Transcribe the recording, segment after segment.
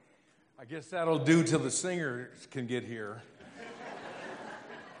I guess that'll do till the singers can get here.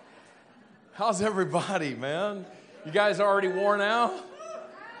 How's everybody, man? You guys already worn out?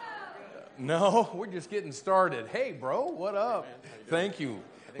 No, we're just getting started. Hey, bro, what up? Thank you.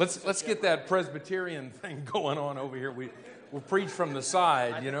 Let's get that Presbyterian thing going on over here. We'll preach from the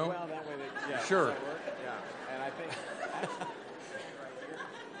side, you know? Well, that way Sure. Yeah, and I think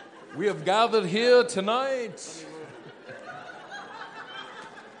We have gathered here tonight.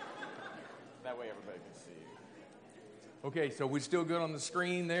 that way everybody can see you. Okay, so we're still good on the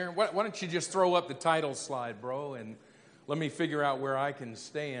screen there. Why don't you just throw up the title slide, bro, and let me figure out where I can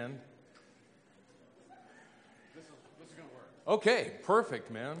stand. This is going to work. Okay, perfect,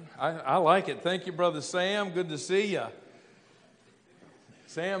 man. I like it. Thank you, Brother Sam. Good to see you.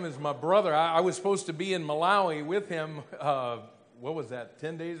 Sam is my brother. I was supposed to be in Malawi with him, what was that,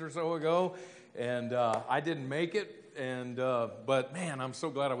 10 days or so ago? And I didn't make it. But, man, I'm so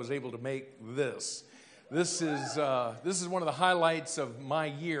glad I was able to make this. This is one of the highlights of my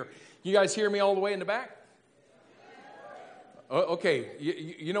year. You guys hear me all the way in the back? Okay,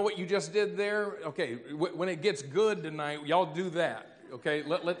 you know what you just did there? Okay, when it gets good tonight, y'all do that. Okay,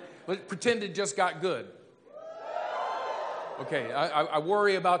 let's pretend it just got good. Okay, I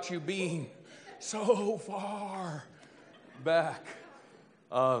worry about you being so far back.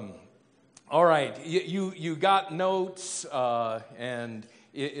 All right, you got notes, and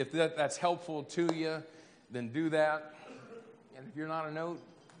if that's helpful to you, then do that. And if you're not a note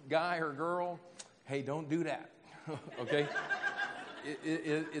guy or girl, hey, don't do that. Okay,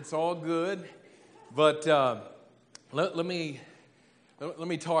 it's all good, but let me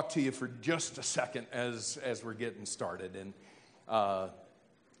talk to you for just a second as we're getting started. And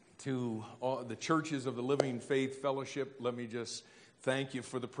to all the churches of the Living Faith Fellowship, let me just thank you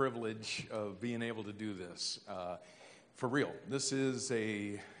for the privilege of being able to do this. For real, this is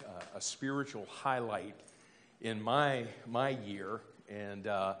a spiritual highlight in my year, and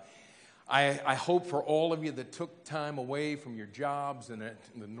I hope for all of you that took time away from your jobs and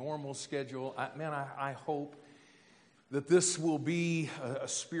the normal schedule, I hope that this will be a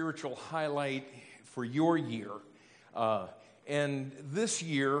spiritual highlight for your year. And this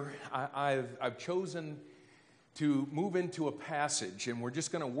year, I've chosen to move into a passage, and we're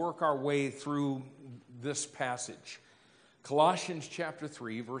just going to work our way through this passage. Colossians chapter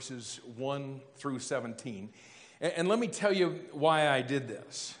 3, verses 1 through 17. And let me tell you why I did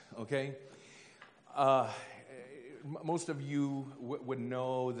this, okay? Most of you would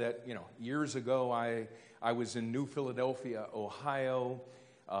know that, years ago I was in New Philadelphia, Ohio.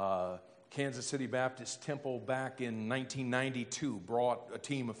 Kansas City Baptist Temple back in 1992 brought a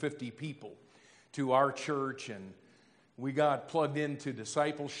team of 50 people to our church, and we got plugged into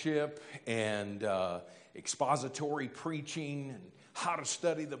discipleship and expository preaching and how to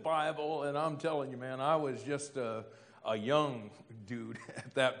study the Bible. And I'm telling you, man, I was just a young dude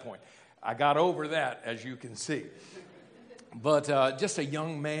at that point. I got over that, as you can see. But just a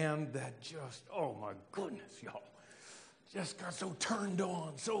young man that just, oh my goodness, y'all, just got so turned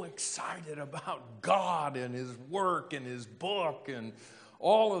on, so excited about God and His work and His book and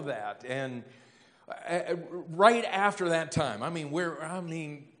all of that. And right after that time,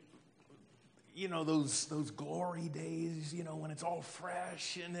 those glory days, when it's all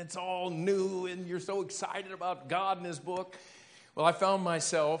fresh and it's all new and you're so excited about God and His book. Well, I found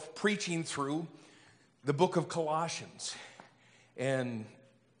myself preaching through the book of Colossians. And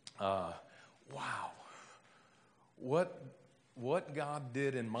wow, what God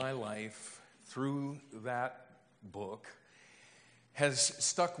did in my life through that book has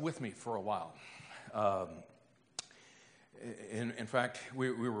stuck with me for a while. In fact,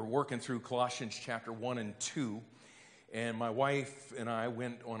 we were working through Colossians chapter 1 and 2, and my wife and I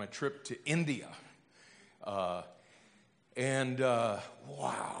went on a trip to India. Wow,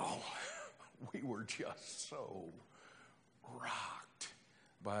 we were just so rocked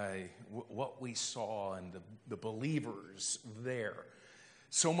by what we saw and the believers there.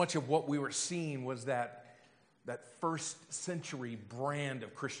 So much of what we were seeing was that first century brand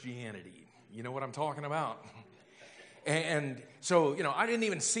of Christianity. You know what I'm talking about? And so, I didn't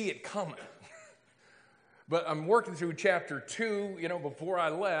even see it coming. But I'm working through chapter 2, before I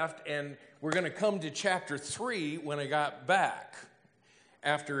left, and we're going to come to chapter 3 when I got back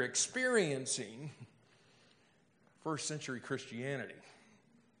after experiencing first century Christianity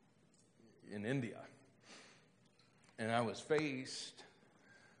in India. And I was faced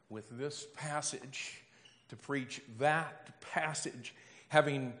with this passage to preach that passage,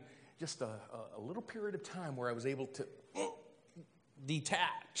 having just a little period of time where I was able to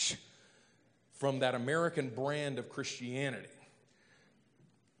detach from that American brand of Christianity.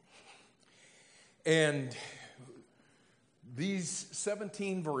 And these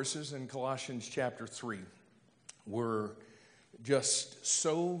 17 verses in Colossians chapter 3 were just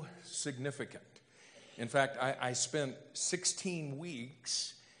so significant. In fact, I spent 16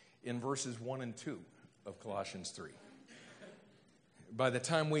 weeks in verses 1 and 2 of Colossians 3. By the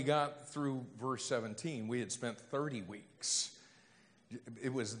time we got through verse 17, we had spent 30 weeks.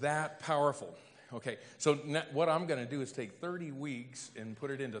 It was that powerful. Okay, so what I'm going to do is take 30 weeks and put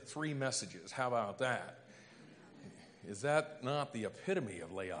it into 3 messages. How about that? Is that not the epitome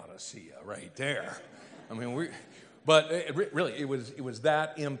of Laodicea right there? I mean, really, it was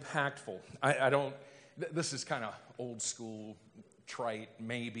that impactful. I don't. This is kind of old school, trite,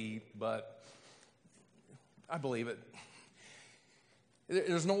 maybe, but I believe it.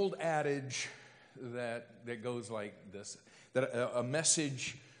 There's an old adage that goes like this, that a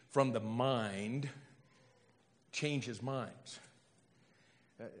message from the mind changes minds.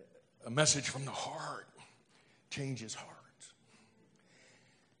 A message from the heart changes hearts.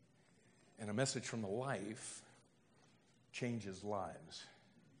 And a message from the life changes lives.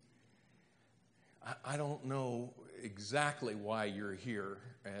 I don't know exactly why you're here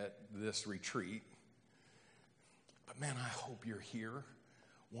at this retreat, but man, I hope you're here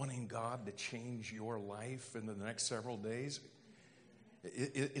wanting God to change your life in the next several days.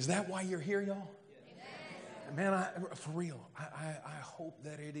 Is that why you're here, y'all? Yes. Man, for real, I hope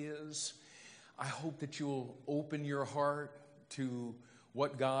that it is. I hope that you'll open your heart to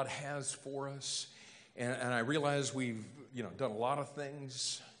what God has for us. And I realize we've done a lot of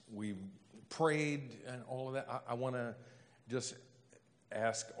things. We've prayed and all of that. I want to just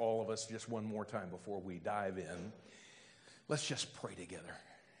ask all of us just one more time before we dive in. Let's just pray together.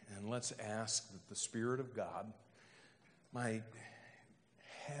 And let's ask that the Spirit of God might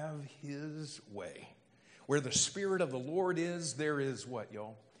have His way. Where the Spirit of the Lord is, there is what,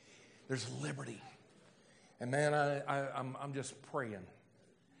 y'all? There's liberty. And man, I'm just praying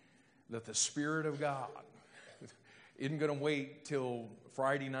that the Spirit of God isn't going to wait till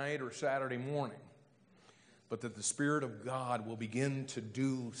Friday night or Saturday morning, but that the Spirit of God will begin to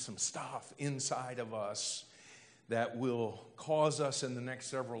do some stuff inside of us that will cause us in the next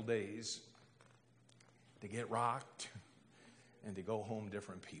several days to get rocked and to go home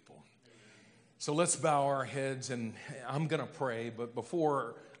different people. So let's bow our heads, and I'm going to pray, but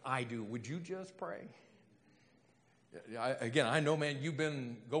before I do, would you just pray? I know, man, you've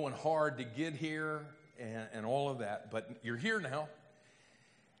been going hard to get here and all of that, but you're here now.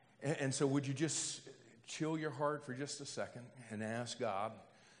 And so would you just chill your heart for just a second and ask God,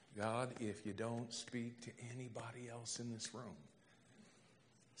 if you don't speak to anybody else in this room,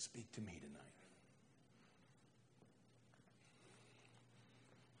 speak to me tonight.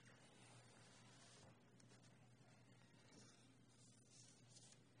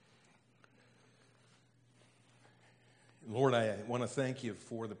 Lord, I want to thank you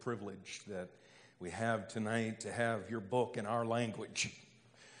for the privilege that we have tonight to have your book in our language.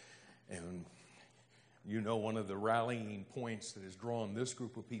 And one of the rallying points that has drawn this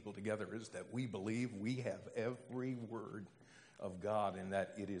group of people together is that we believe we have every word of God and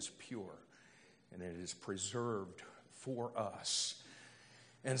that it is pure and it is preserved for us.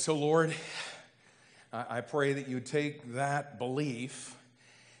 And so, Lord, I pray that you take that belief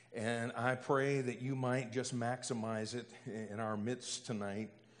and I pray that you might just maximize it in our midst tonight,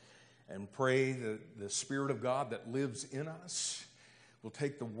 and pray that the Spirit of God that lives in us will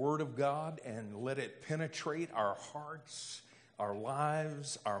take the Word of God and let it penetrate our hearts, our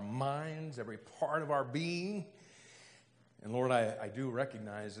lives, our minds, every part of our being. And Lord, I do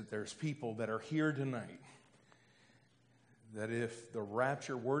recognize that there's people that are here tonight that if the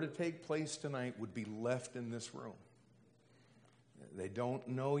rapture were to take place tonight would be left in this room. They don't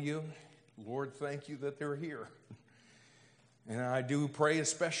know you. Lord, thank you that they're here. And I do pray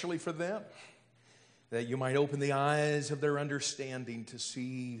especially for them, that you might open the eyes of their understanding to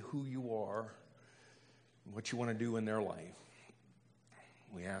see who you are and what you want to do in their life.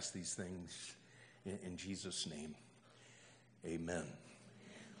 We ask these things in Jesus' name. Amen.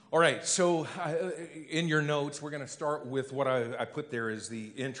 All right, so in your notes, we're going to start with what I put there as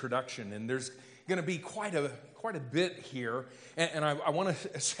the introduction. And there's going to be quite a bit here. And I want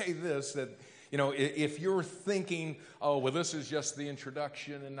to say this, that if you're thinking, oh, well, this is just the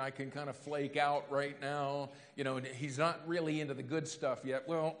introduction and I can kind of flake out right now, he's not really into the good stuff yet.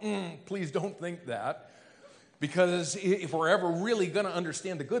 Well, please don't think that. Because if we're ever really going to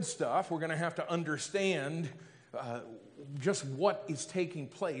understand the good stuff, we're going to have to understand just what is taking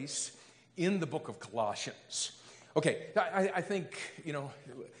place in the book of Colossians. Okay, I think,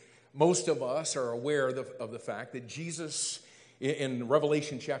 most of us are aware of the fact that Jesus in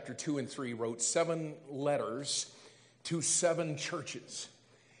Revelation chapter 2 and 3, wrote 7 letters to 7 churches.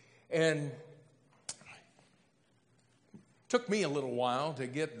 And it took me a little while to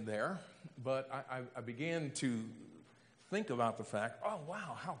get there, but I began to think about the fact, oh,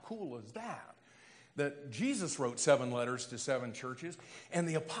 wow, how cool is that? That Jesus wrote 7 letters to 7 churches, and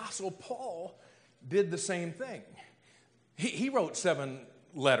the Apostle Paul did the same thing. He wrote 7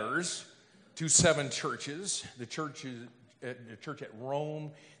 letters to 7 churches, the church at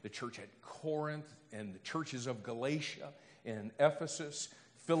Rome, the church at Corinth, and the churches of Galatia and Ephesus,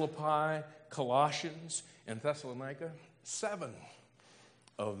 Philippi, Colossians, and Thessalonica. 7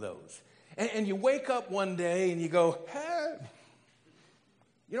 of those. And you wake up one day and you go, hey,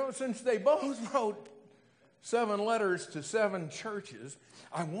 since they both wrote 7 letters to 7 churches,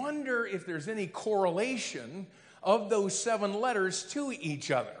 I wonder if there's any correlation of those 7 letters to each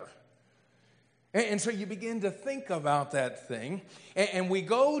other. And so you begin to think about that thing. And we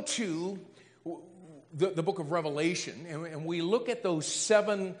go to the book of Revelation, and we look at those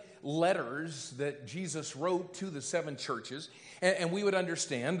 7 letters that Jesus wrote to the 7 churches. And we would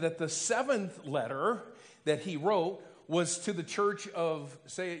understand that the 7th letter that he wrote was to the church of,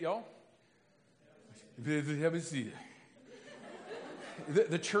 say it, y'all? The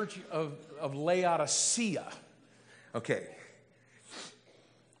church of Laodicea. Okay.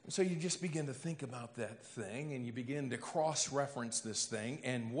 So you just begin to think about that thing, and you begin to cross-reference this thing,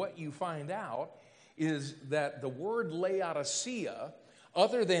 and what you find out is that the word Laodicea,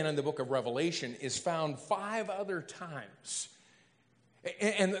 other than in the book of Revelation, is found 5 other times.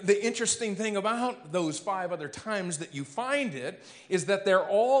 And the interesting thing about those 5 other times that you find it is that they're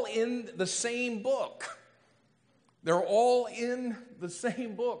all in the same book. They're all in the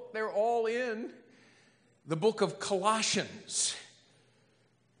same book. They're all in the book of Colossians.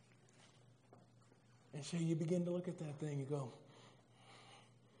 And so you begin to look at that thing and go,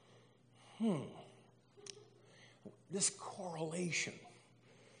 this correlation.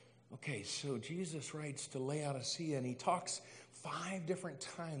 Okay, so Jesus writes to Laodicea, and he talks 5 different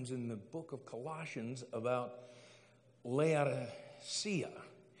times in the book of Colossians about Laodicea.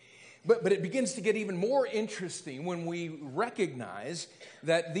 But it begins to get even more interesting when we recognize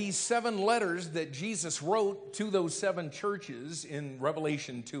that these 7 letters that Jesus wrote to those 7 churches in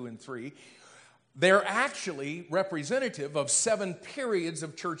Revelation 2 and 3, they're actually representative of 7 periods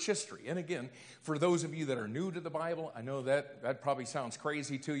of church history. And again, for those of you that are new to the Bible, I know that probably sounds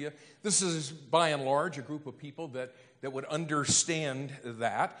crazy to you. This is, by and large, a group of people that would understand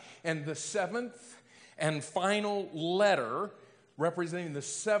that. And the 7th and final letter, representing the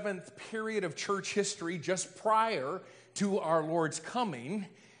 7th period of church history just prior to our Lord's coming,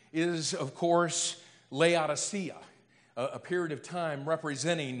 is, of course, Laodicea. A period of time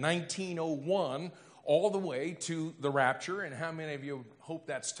representing 1901 all the way to the rapture. And how many of you hope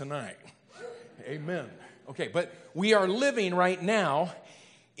that's tonight? Amen. Okay, but we are living right now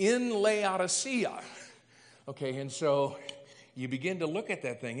in Laodicea. Okay, and so you begin to look at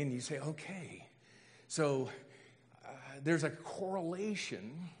that thing and you say, okay, so there's a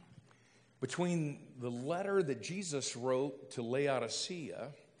correlation between the letter that Jesus wrote to Laodicea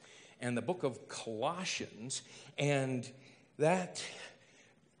and the book of Colossians, and that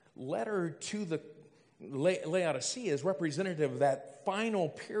letter to the Laodicea is representative of that final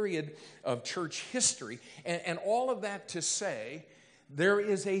period of church history. And all of that to say, there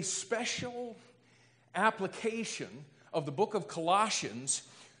is a special application of the book of Colossians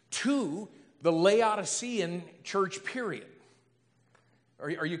to the Laodicean church period.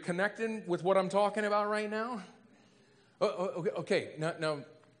 Are you connecting with what I'm talking about right now? Okay, now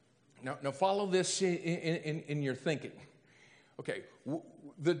follow this in your thinking. Okay,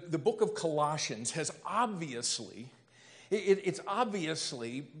 the book of Colossians has obviously, it's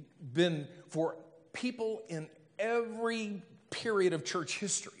obviously been for people in every period of church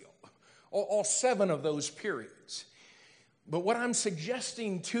history, all 7 of those periods. But what I'm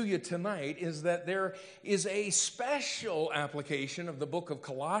suggesting to you tonight is that there is a special application of the book of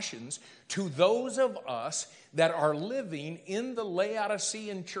Colossians to those of us that are living in the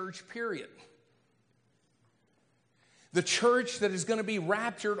Laodicean church period. The church that is going to be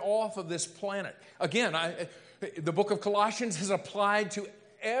raptured off of this planet. Again, the book of Colossians has applied to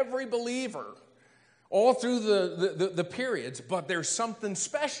every believer all through the periods, but there's something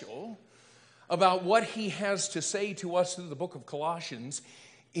special about what he has to say to us through the book of Colossians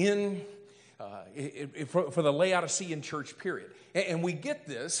for the Laodicean church period. And we get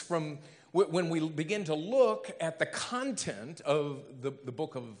this from when we begin to look at the content of the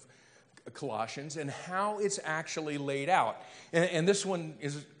book of Colossians and how it's actually laid out. And this one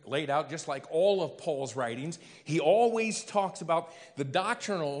is laid out just like all of Paul's writings. He always talks about the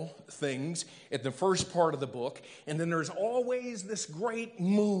doctrinal things at the first part of the book, and then there's always this great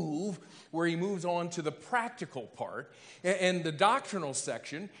move where he moves on to the practical part. And the doctrinal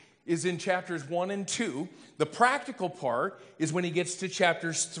section is in chapters 1 and 2. The practical part is when he gets to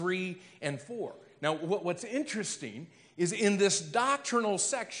chapters 3 and 4. Now, what's interesting is in this doctrinal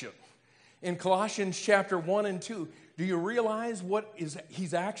section, in Colossians chapter 1 and 2, do you realize what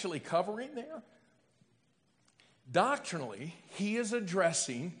he's actually covering there? Doctrinally, he is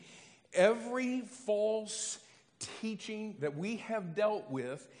addressing every false teaching that we have dealt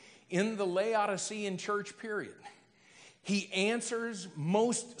with in the Laodicean church period. He answers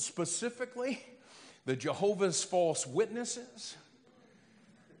most specifically the Jehovah's false witnesses,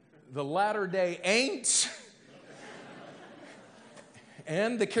 the Latter-day Aints,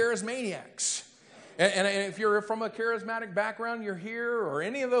 and the charismaniacs. And if you're from a charismatic background, you're here, or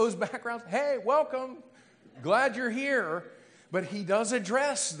any of those backgrounds, hey, welcome. Glad you're here. But he does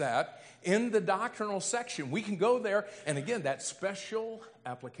address that in the doctrinal section. We can go there, and again, that special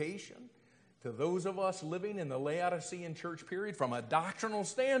application to those of us living in the Laodicean church period, from a doctrinal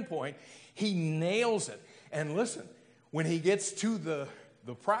standpoint, he nails it. And listen, when he gets to the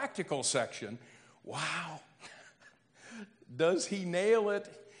practical section, wow, does he nail it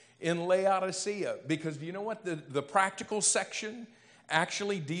in Laodicea? Because do you know what the practical section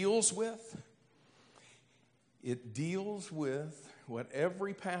actually deals with? It deals with what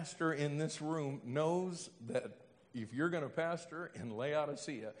every pastor in this room knows, that if you're going to pastor in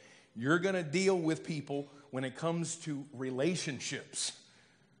Laodicea, you're going to deal with people when it comes to relationships.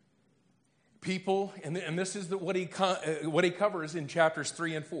 People, and this is what he covers in chapters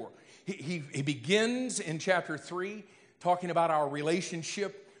 3 and 4. He begins in chapter 3 talking about our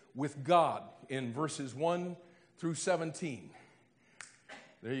relationship with God in verses 1 through 17.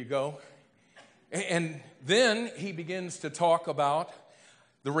 There you go. And then he begins to talk about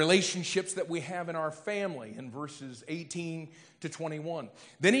the relationships that we have in our family in verses 18 to 21.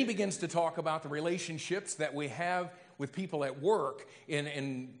 Then he begins to talk about the relationships that we have with people at work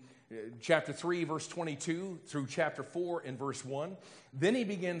in chapter 3, verse 22 through chapter 4 and verse 1. Then he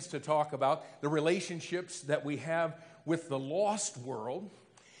begins to talk about the relationships that we have with the lost world.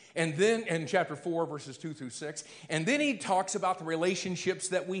 And then in chapter 4, verses 2 through 6. And then he talks about the relationships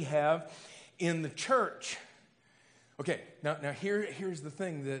that we have in the church. Okay, now here's the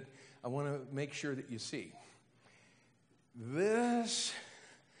thing that I want to make sure that you see. This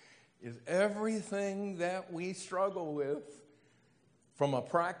is everything that we struggle with from a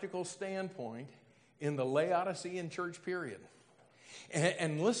practical standpoint in the Laodicean church period.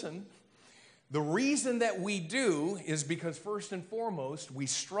 And listen, the reason that we do is because first and foremost, we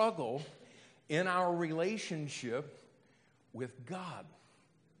struggle in our relationship with God.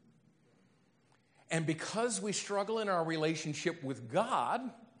 And because we struggle in our relationship with God,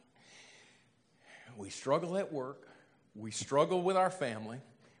 we struggle at work, we struggle with our family,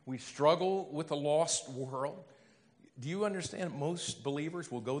 we struggle with the lost world. Do you understand most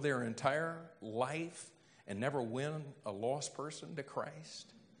believers will go their entire life and never win a lost person to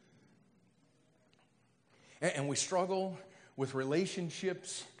Christ? And we struggle with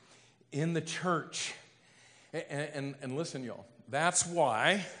relationships in the church. And listen, y'all, that's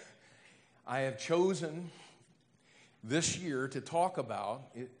why I have chosen this year to talk about,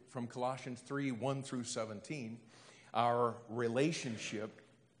 from Colossians 3, 1 through 17, our relationship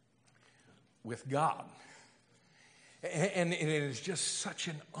with God. And it is just such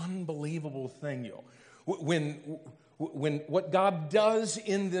an unbelievable thing, y'all. When what God does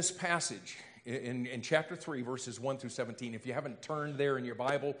in this passage, in chapter 3, verses 1 through 17, if you haven't turned there in your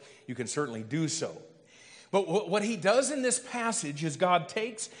Bible, you can certainly do so. But what he does in this passage is God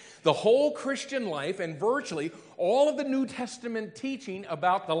takes the whole Christian life and virtually all of the New Testament teaching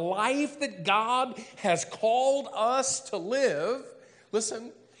about the life that God has called us to live,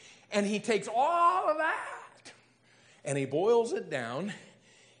 listen, and he takes all of that and he boils it down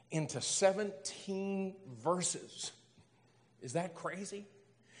into 17 verses. Is that crazy?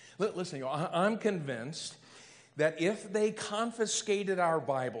 Listen, y'all, I'm convinced that if they confiscated our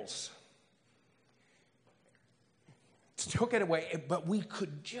Bibles, took it away, but we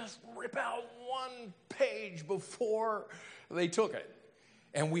could just rip out one page before they took it.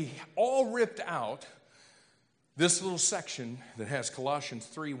 And we all ripped out this little section that has Colossians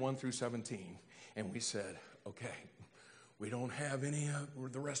 3, 1 through 17. And we said, okay, we don't have any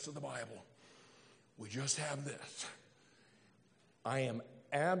of the rest of the Bible. We just have this. I am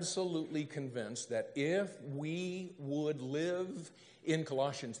absolutely convinced that if we would live in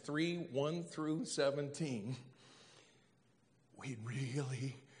Colossians 3, 1 through 17, we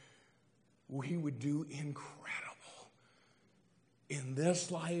would do incredible in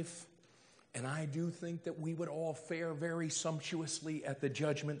this life. And I do think that we would all fare very sumptuously at the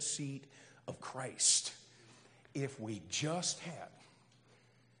judgment seat of Christ if we just had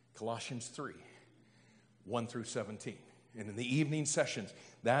Colossians 3, 1 through 17. And in the evening sessions,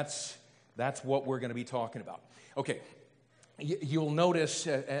 that's what we're going to be talking about. Okay, you'll notice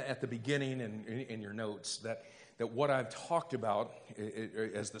at the beginning in your notes that what I've talked about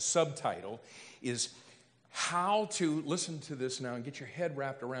as the subtitle is how to, listen to this now and get your head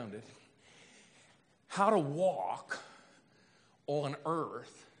wrapped around it, how to walk on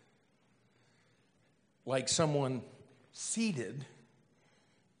earth like someone seated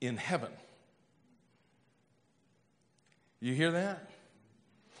in heaven. You hear that?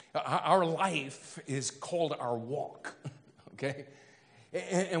 Our life is called our walk, okay?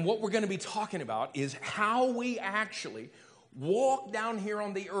 And what we're going to be talking about is how we actually walk down here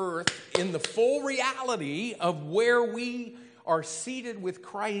on the earth in the full reality of where we are seated with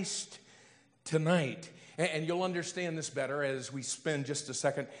Christ tonight. And you'll understand this better as we spend just a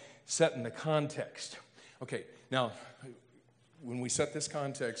second setting the context. Okay, now, when we set this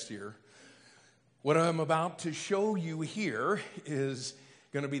context here, what I'm about to show you here is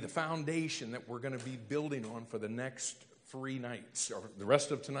going to be the foundation that we're going to be building on for the next 3 nights, or the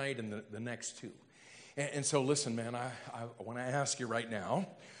rest of tonight and the next 2. And so listen, man, I want to ask you right now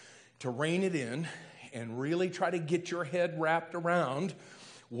to rein it in and really try to get your head wrapped around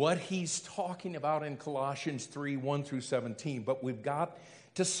what he's talking about in Colossians 3, 1 through 17. But we've got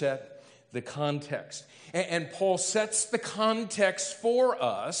to set the context. And Paul sets the context for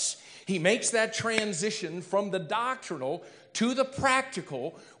us. He makes that transition from the doctrinal to the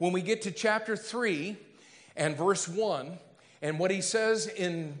practical when we get to chapter 3 and verse 1. And what he says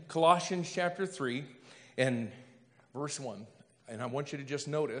in Colossians chapter 3 and verse 1, and I want you to just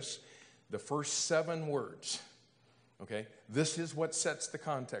notice the first 7 words. Okay? This is what sets the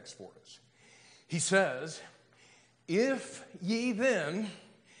context for us. He says, "If ye then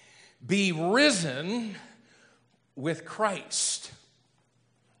be risen with Christ."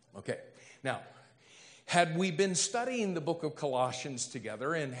 Okay, now, had we been studying the book of Colossians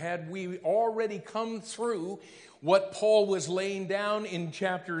together, and had we already come through what Paul was laying down in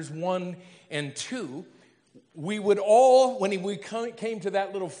chapters 1 and 2, we would all, when we came to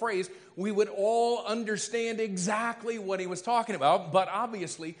that little phrase, we would all understand exactly what he was talking about. But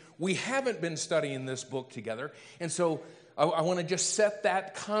obviously, we haven't been studying this book together. And so I want to just set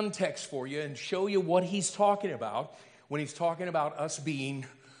that context for you and show you what he's talking about when he's talking about us being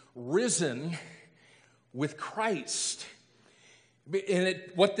risen with Christ. And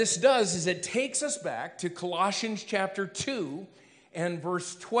what this does is it takes us back to Colossians chapter 2 and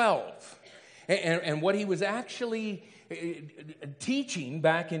verse 12. And what he was actually teaching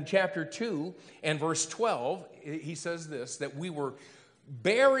back in chapter 2 and verse 12, he says this, that we were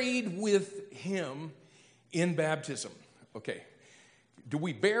buried with him in baptism. Okay, do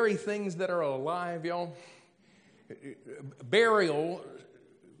we bury things that are alive, y'all? Burial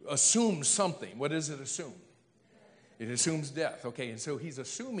assumes something. What does it assume? It assumes death. Okay, and so he's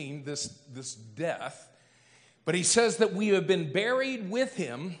assuming this death, but he says that we have been buried with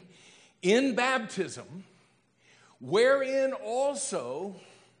him in baptism, wherein also,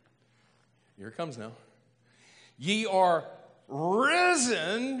 here it comes now, ye are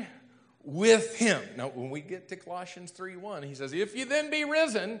risen with him. Now, when we get to Colossians 3:1, he says, if you then be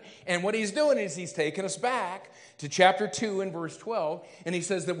risen, and what he's doing is he's taking us back to chapter 2 and verse 12, and he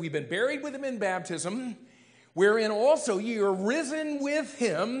says that we've been buried with him in baptism, wherein also ye are risen with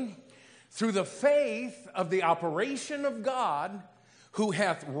him through the faith of the operation of God, who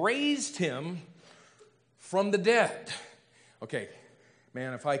hath raised him from the dead. Okay,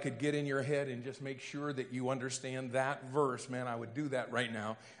 man, if I could get in your head and just make sure that you understand that verse, man, I would do that right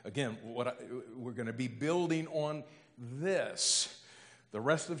now. Again, we're going to be building on this the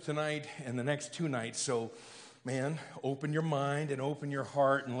rest of tonight and the next 2 nights. So, man, open your mind and open your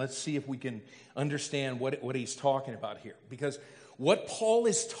heart, and let's see if we can understand what he's talking about here. Because what Paul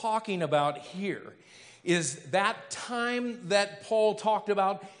is talking about here is that time that Paul talked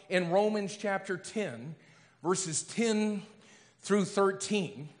about in Romans chapter 10, verses 10 through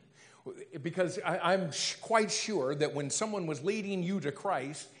 13, because I'm quite sure that when someone was leading you to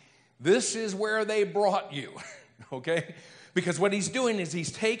Christ, this is where they brought you, okay? Because what he's doing is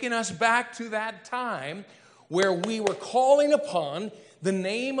he's taking us back to that time where we were calling upon the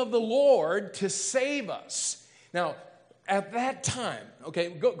name of the Lord to save us. Now, at that time, okay,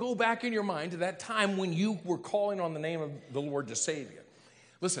 go back in your mind to that time when you were calling on the name of the Lord to save you.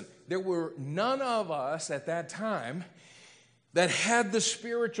 Listen, there were none of us at that time that had the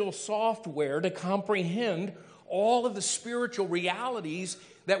spiritual software to comprehend all of the spiritual realities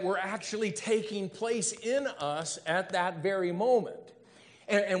that were actually taking place in us at that very moment.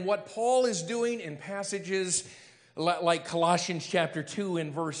 And what Paul is doing in passages like Colossians chapter 2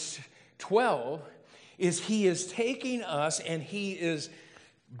 and verse 12 is he is taking us and he is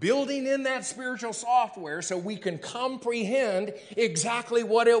building in that spiritual software so we can comprehend exactly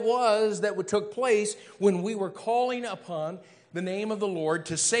what it was that took place when we were calling upon the name of the Lord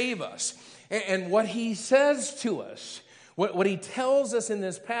to save us. And what he says to us, what he tells us in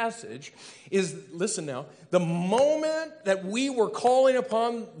this passage is, listen now, the moment that we were calling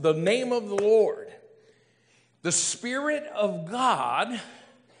upon the name of the Lord, the Spirit of God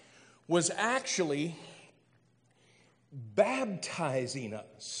was actually baptizing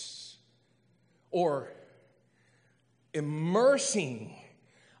us or immersing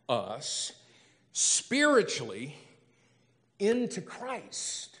us spiritually into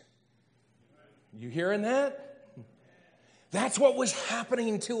Christ. You hearing that? That's what was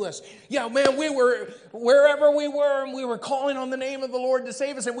happening to us. Yeah, man, we were wherever we were, and we were calling on the name of the Lord to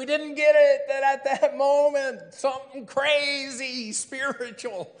save us, and we didn't get it that at that moment something crazy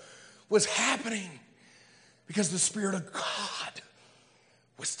spiritual was happening because the Spirit of God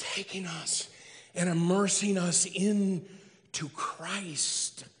was taking us and immersing us into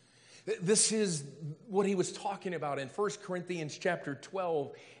Christ. This is what he was talking about in 1 Corinthians chapter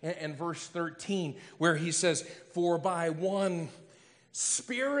 12 and verse 13, where he says, "For by one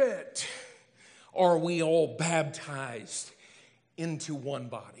Spirit are we all baptized into one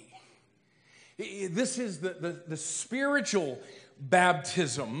body." This is the spiritual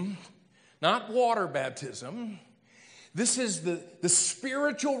baptism, not water baptism. This is the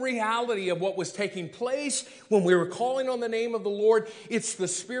spiritual reality of what was taking place when we were calling on the name of the Lord. It's the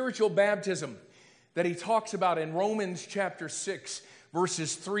spiritual baptism that he talks about in Romans chapter 6,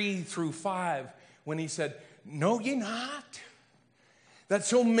 verses 3 through 5, when he said, "Know ye not that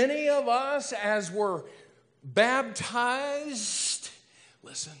so many of us as were baptized,"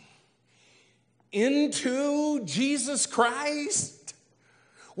 listen, "into Jesus Christ,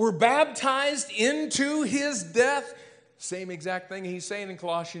 were baptized into his death." Same exact thing he's saying in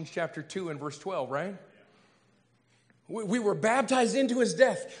Colossians chapter 2 and verse 12, right? We were baptized into his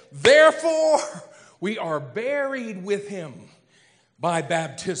death. Therefore, we are buried with him by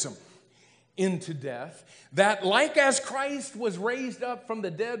baptism into death, that like as Christ was raised up from the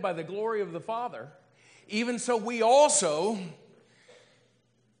dead by the glory of the Father, even so we also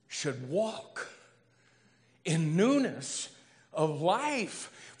should walk in newness of life.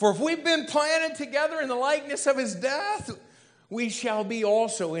 For if we've been planted together in the likeness of his death, we shall be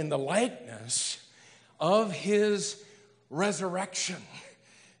also in the likeness of his resurrection.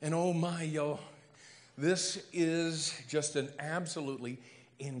 And oh my, yo, this is just an absolutely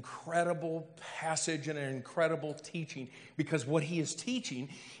incredible passage and an incredible teaching, because what he is teaching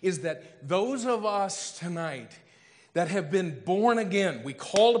is that those of us tonight that have been born again, we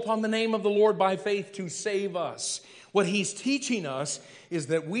called upon the name of the Lord by faith to save us. What he's teaching us is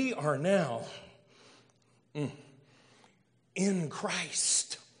that we are now in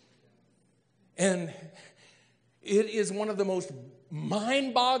Christ. And it is one of the most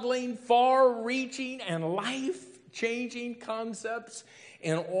mind-boggling, far-reaching, and life-changing concepts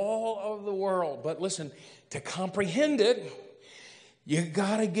in all of the world. But listen, to comprehend it, you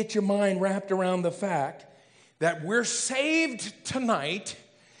got to get your mind wrapped around the fact that we're saved tonight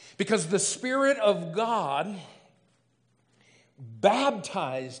because the Spirit of God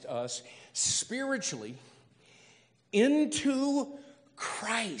baptized us spiritually into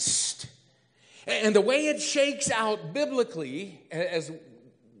Christ. And the way it shakes out biblically, as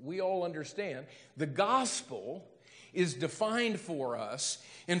we all understand, the gospel is defined for us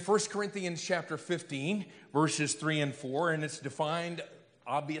in 1 Corinthians chapter 15, verses 3 and 4, and it's defined,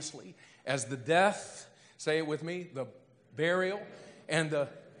 obviously, as the death, say it with me, the burial and the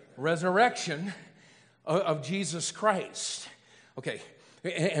resurrection of Jesus Christ. Okay,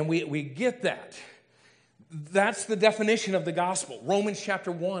 and we get that. That's the definition of the gospel. Romans chapter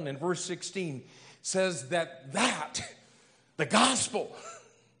 1 and verse 16 says that the gospel,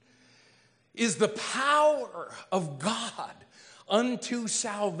 is the power of God unto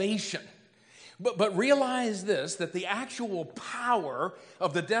salvation. But realize this, that the actual power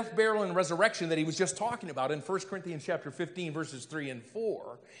of the death, burial, and resurrection that he was just talking about in 1 Corinthians chapter 15, verses 3 and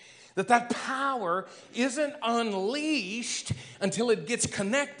 4, that power isn't unleashed until it gets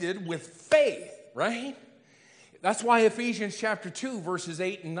connected with faith, right? That's why Ephesians chapter 2, verses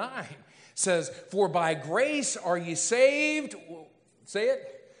 8 and 9 says, "For by grace are ye saved," say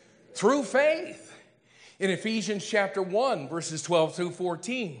it, "through faith." In Ephesians chapter 1, verses 12 through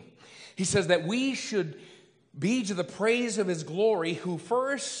 14, he says that we should be to the praise of his glory, who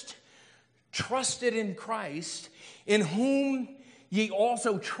first trusted in Christ, in whom ye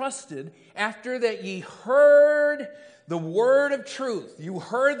also trusted, after that ye heard the word of truth. You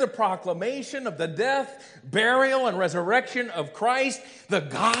heard the proclamation of the death, burial, and resurrection of Christ, the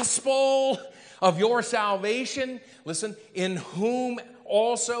gospel of your salvation. Listen, in whom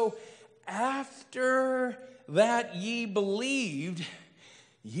also after that ye believed,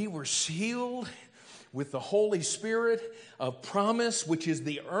 ye were sealed with the Holy Spirit of promise, which is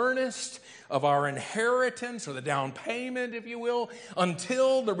the earnest of our inheritance, or the down payment, if you will,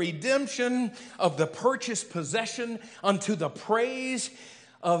 until the redemption of the purchased possession, unto the praise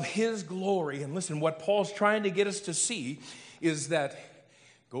of his glory. And listen, what Paul's trying to get us to see is that,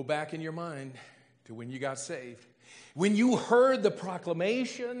 go back in your mind to when you got saved. When you heard the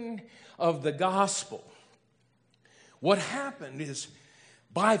proclamation of the gospel, what happened is,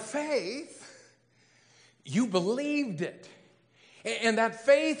 by faith, you believed it. And that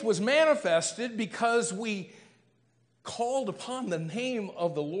faith was manifested because we called upon the name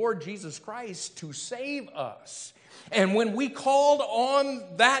of the Lord Jesus Christ to save us. And when we called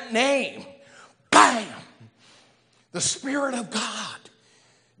on that name, bam, the Spirit of God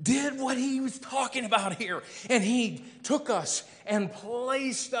did what he was talking about here. And he took us and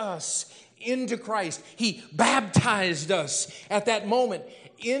placed us into Christ. He baptized us at that moment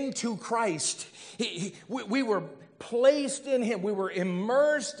into Christ. We were placed in him. We were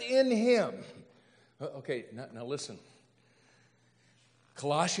immersed in him. Okay, now listen.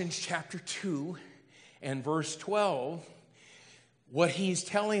 Colossians chapter 2 and verse 12, what he's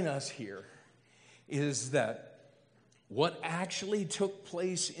telling us here is that what actually took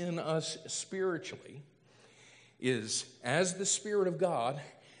place in us spiritually is, as the Spirit of God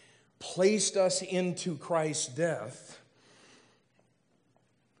placed us into Christ's death,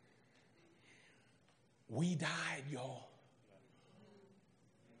 we died, y'all.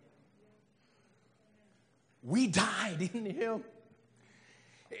 We died in him.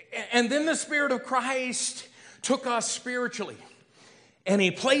 And then the Spirit of Christ took us spiritually, and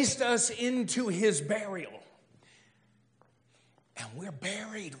he placed us into his burial. And we're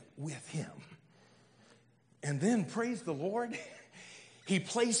buried with him. And then, praise the Lord, he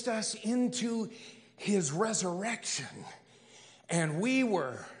placed us into his resurrection. And we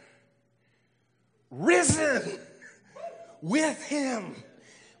were risen with him.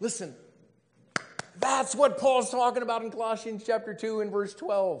 Listen, that's what Paul's talking about in Colossians chapter 2 and verse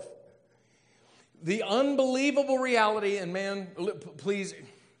 12. The unbelievable reality, and man, please,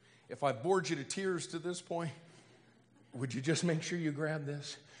 if I bored you to tears to this point, would you just make sure you grab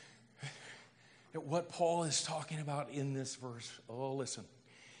this? What Paul is talking about in this verse, listen,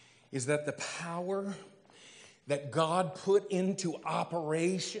 is that the power that God put into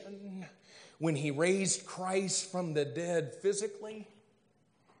operation when he raised Christ from the dead physically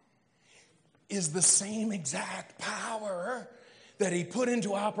is the same exact power that he put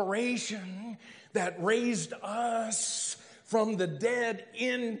into operation that raised us from the dead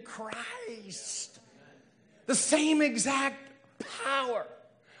in Christ. The same exact power.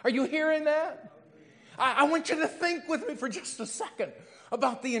 Are you hearing that? I want you to think with me for just a second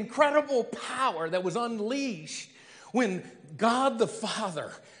about the incredible power that was unleashed when God the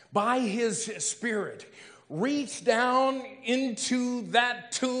Father, by his Spirit, reached down into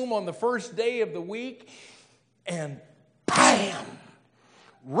that tomb on the first day of the week and bam,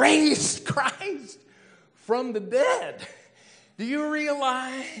 raised Christ from the dead. Do you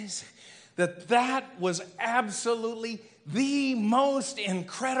realize that that was absolutely the most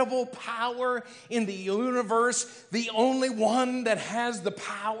incredible power in the universe, the only one that has the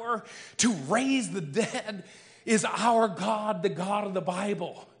power to raise the dead is our God, the God of the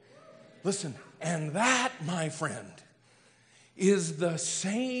Bible. Listen, and that, my friend, is the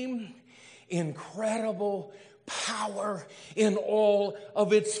same incredible power in all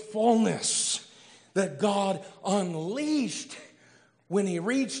of its fullness that God unleashed when he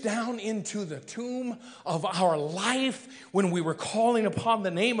reached down into the tomb of our life, when we were calling upon the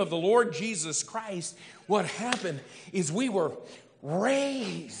name of the Lord Jesus Christ. What happened is we were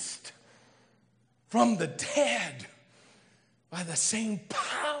raised from the dead by the same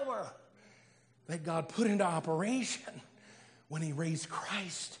power that God put into operation when he raised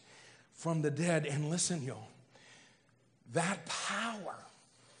Christ from the dead. And listen, y'all, that power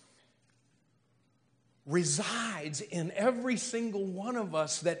resides in every single one of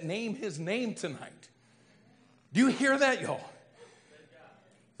us that name his name tonight. Do you hear that, y'all?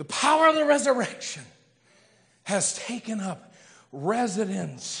 The power of the resurrection has taken up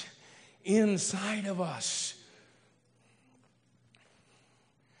residence inside of us.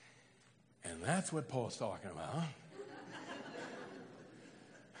 And that's what Paul's talking about.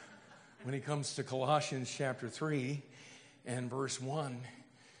 When he comes to Colossians chapter 3 and verse 1,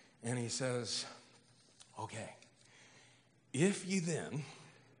 and he says, okay, if ye then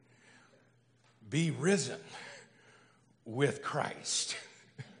be risen with Christ.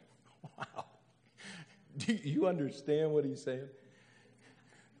 Wow. Do you understand what he's saying?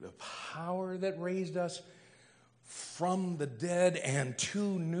 The power that raised us from the dead and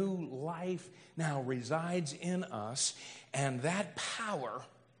to new life now resides in us, and that power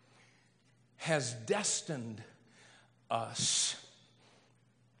has destined us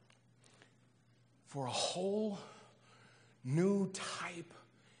for a whole new type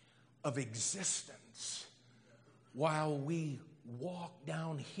of existence while we walk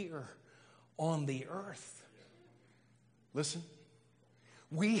down here on the earth. Listen,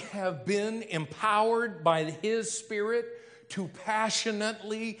 we have been empowered by His Spirit to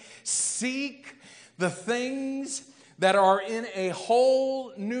passionately seek the things that are in a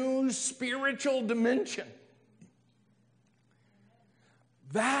whole new spiritual dimension.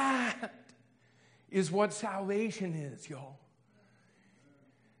 That is what salvation is, y'all.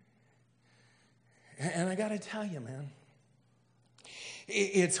 And I got to tell you, man,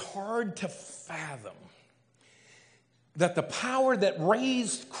 it's hard to fathom that the power that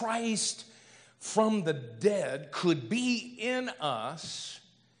raised Christ from the dead could be in us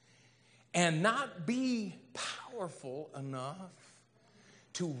and not be powerful enough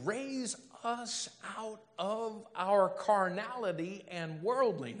to raise us out of our carnality and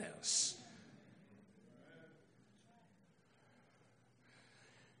worldliness.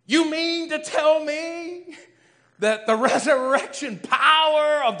 You mean to tell me that the resurrection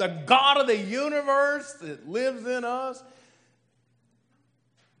power of the God of the universe that lives in us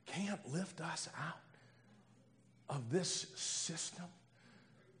can't lift us out of this system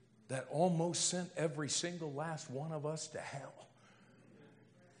that almost sent every single last one of us to hell?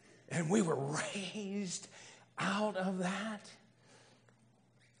 And we were raised out of that.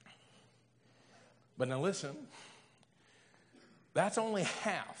 But now listen, that's only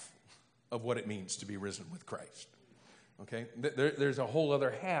half of what it means to be risen with Christ. Okay? There's a whole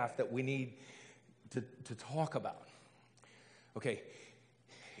other half that we need to talk about. Okay.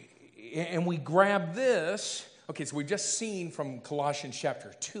 And we grab this. Okay, so we've just seen from Colossians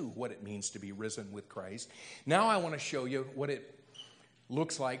chapter 2 what it means to be risen with Christ. Now I want to show you what it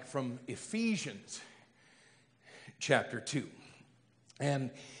looks like from Ephesians chapter 2.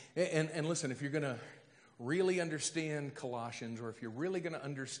 And listen, if you're going to really understand Colossians, or if you're really going to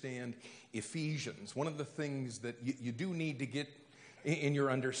understand Ephesians, one of the things that you do need to get in your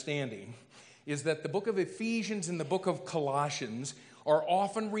understanding is that the book of Ephesians and the book of Colossians are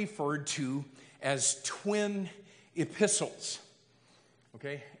often referred to as twin epistles.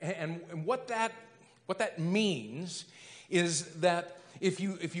 Okay? And what that means is that if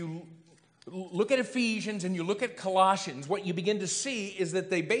you look at Ephesians and you look at Colossians, what you begin to see is that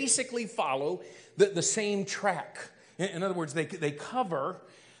they basically follow the same track. In other words, they cover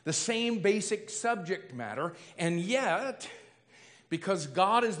the same basic subject matter, and yet, because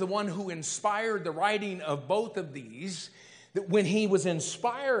God is the one who inspired the writing of both of these, that when He was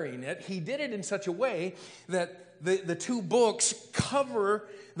inspiring it, He did it in such a way that the two books cover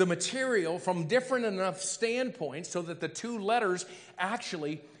the material from different enough standpoints so that the two letters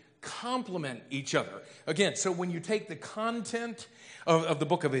actually complement each other. Again, so when you take the content of the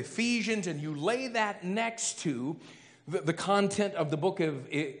book of Ephesians and you lay that next to the content of the book of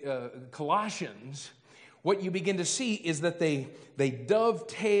Colossians, what you begin to see is that they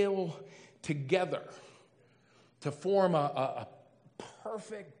dovetail together to form a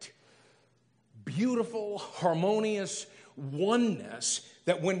perfect, beautiful, harmonious oneness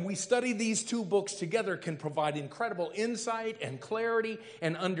that when we study these two books together can provide incredible insight and clarity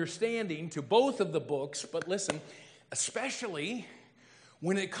and understanding to both of the books. But listen, especially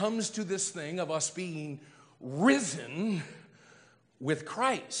when it comes to this thing of us being risen with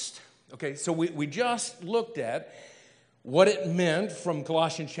Christ. Okay, so we just looked at what it meant from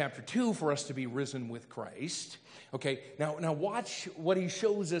Colossians chapter 2 for us to be risen with Christ. Okay, now watch what he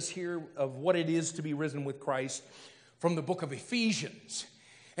shows us here of what it is to be risen with Christ from the book of Ephesians.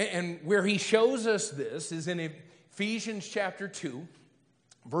 And where he shows us this is in Ephesians chapter 2,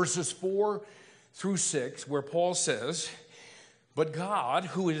 verses 4 through 6, where Paul says, "But God,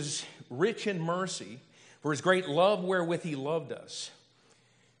 who is rich in mercy, for his great love wherewith he loved us,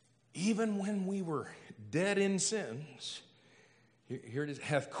 even when we were dead in sins, here it is,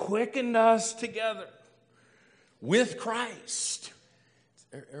 hath quickened us together with Christ.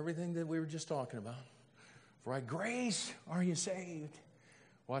 Everything that we were just talking about. For by grace are you saved.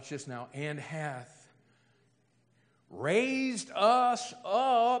 Watch this now. And hath raised us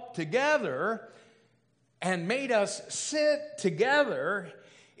up together and made us sit together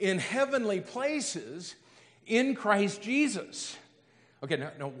in heavenly places in Christ Jesus. Okay,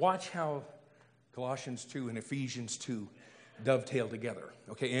 now watch how Colossians 2 and Ephesians 2 dovetail together.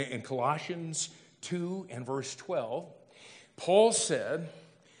 Okay, in Colossians 2 and verse 12, Paul said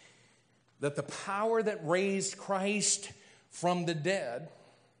that the power that raised Christ from the dead,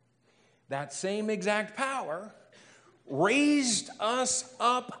 that same exact power, raised us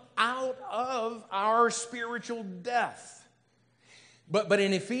up out of our spiritual death. But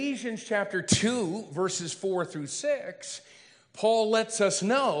in Ephesians chapter 2, verses 4 through 6, Paul lets us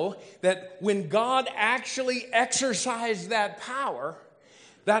know that when God actually exercised that power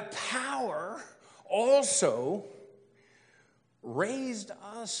also raised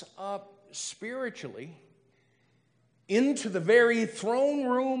us up spiritually into the very throne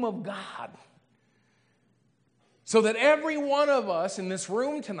room of God. So that every one of us in this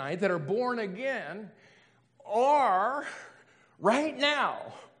room tonight that are born again are right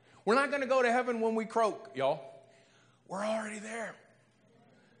now. We're not going to go to heaven when we croak, y'all. We're already there.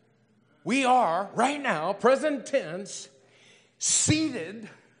 We are right now, present tense, seated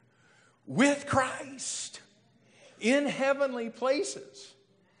with Christ in heavenly places.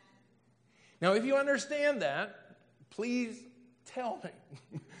 Now, if you understand that, please tell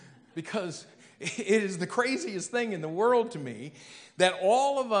me. Because it is the craziest thing in the world to me that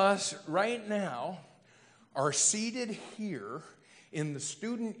all of us right now are seated here in the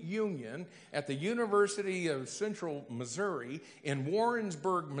student union at the University of Central Missouri in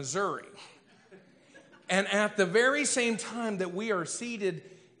Warrensburg, Missouri. And at the very same time that we are seated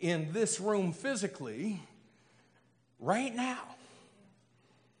in this room physically, right now,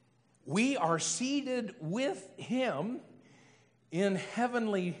 we are seated with Him in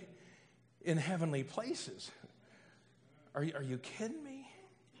heavenly places. Are you kidding me?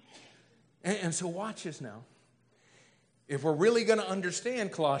 And so watch this now. If we're really going to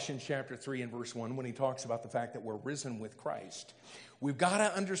understand Colossians chapter 3 and verse 1 when he talks about the fact that we're risen with Christ, we've got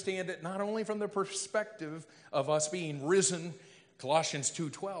to understand it not only from the perspective of us being risen, Colossians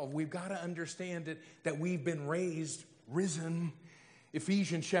 2:12, we've got to understand it that we've been raised, risen,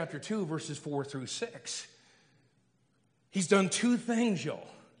 Ephesians chapter 2 verses 4 through 6. He's done two things, y'all.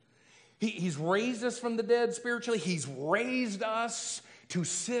 He's raised us from the dead spiritually. He's raised us to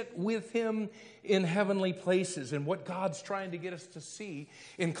sit with Him in heavenly places. And what God's trying to get us to see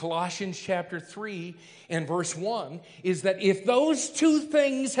in Colossians chapter 3 and verse 1 is that if those two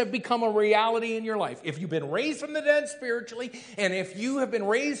things have become a reality in your life, if you've been raised from the dead spiritually, and if you have been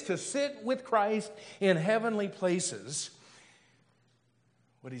raised to sit with Christ in heavenly places,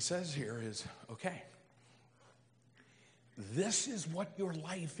 what he says here is, okay, this is what your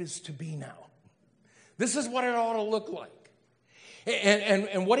life is to be now. This is what it ought to look like.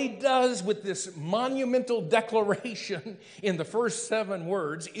 And what he does with this monumental declaration in the first 7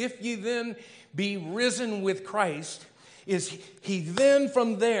 words, if ye then be risen with Christ, is he then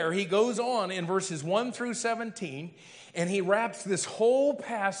from there, he goes on in verses 1 through 17, and he wraps this whole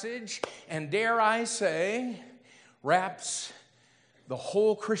passage, and dare I say, wraps the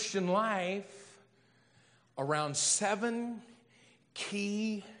whole Christian life around 7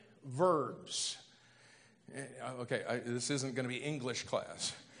 key verbs. Okay, this isn't going to be English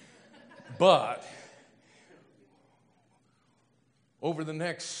class, but over the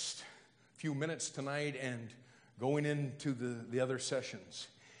next few minutes tonight and going into the other sessions,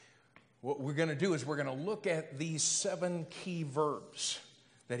 what we're going to do is we're going to look at these 7 key verbs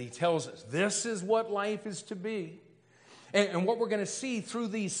that he tells us. This is what life is to be. And what we're going to see through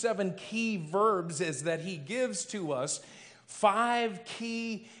these 7 key verbs is that he gives to us 5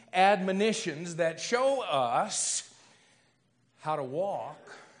 key admonitions that show us how to walk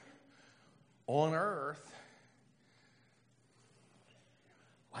on earth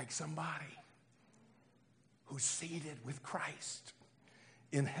like somebody who's seated with Christ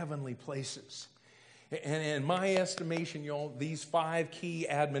in heavenly places. And in my estimation, y'all, these 5 key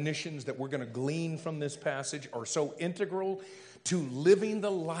admonitions that we're going to glean from this passage are so integral to living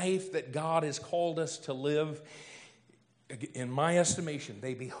the life that God has called us to live. In my estimation,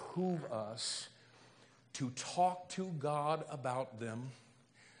 they behoove us to talk to God about them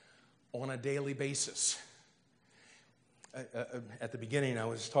on a daily basis. At the beginning, I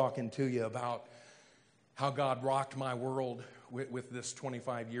was talking to you about how God rocked my world with this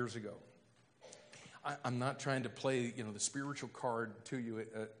 25 years ago. I'm not trying to play, the spiritual card to you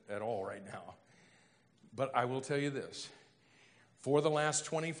at all right now. But I will tell you this. For the last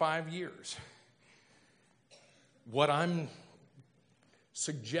 25 years, what I'm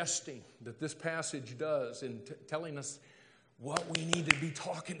suggesting that this passage does in telling us what we need to be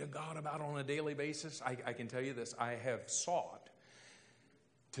talking to God about on a daily basis, I can tell you this. I have sought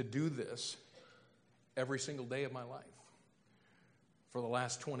to do this every single day of my life for the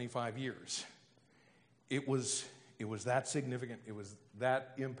last 25 years. It was that significant. It was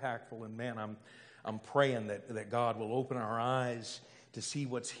that impactful. And man, I'm praying that God will open our eyes to see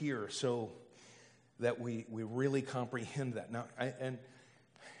what's here so that we really comprehend that. Now,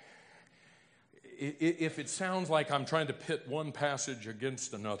 if it sounds like I'm trying to pit one passage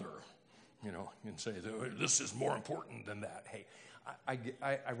against another, and say, this is more important than that. Hey,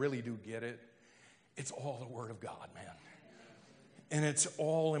 I really do get it. It's all the Word of God, man. And it's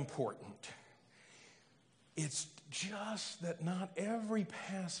all important. It's just that not every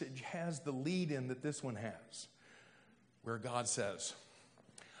passage has the lead-in that this one has, where God says,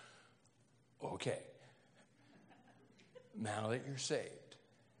 okay, now that you're saved,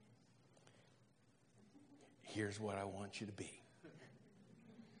 here's what I want you to be.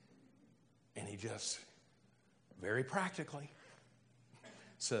 And he just very practically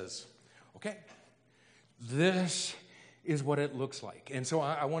says, okay, this is what it looks like. And so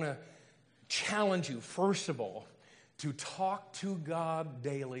I want to challenge you, first of all, to talk to God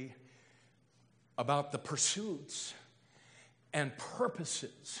daily about the pursuits and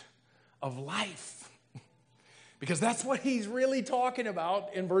purposes of life. Because that's what he's really talking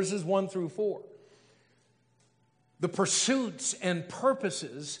about in verses 1 through 4. The pursuits and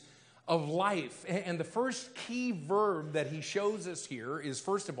purposes of life. And the first key verb that he shows us here is,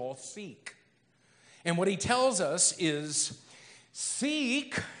 first of all, seek. And what he tells us is,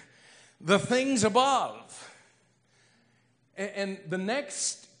 seek the things above. And the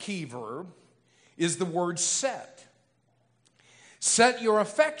next key verb is the word set. Set your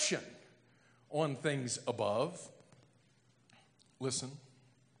affection on things above. Listen.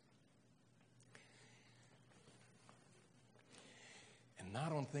 And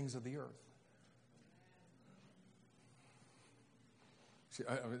not on things of the earth. See,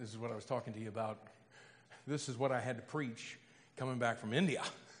 this is what I was talking to you about. This is what I had to preach coming back from India.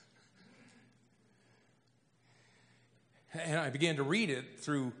 And I began to read it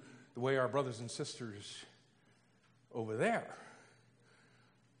through the way our brothers and sisters over there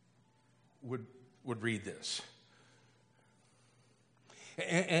would read this.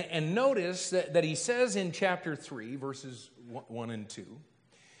 And notice that he says in chapter 3, verses 1 and 2.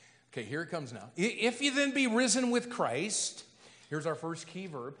 Okay, here it comes now. If you then be risen with Christ, here's our first key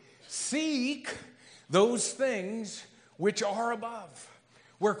verb, seek those things which are above,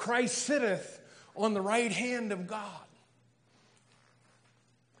 where Christ sitteth on the right hand of God.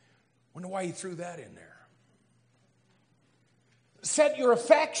 Wonder why he threw that in there. Set your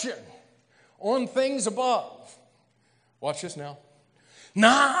affection on things above. Watch this now.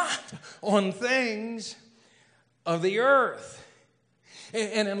 Not on things of the earth.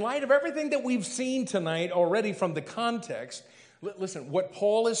 And in light of everything that we've seen tonight already from the context, listen, what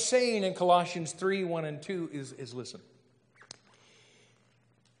Paul is saying in Colossians 3, 1 and 2 is listen.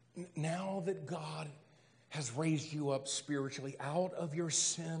 Now that God has raised you up spiritually out of your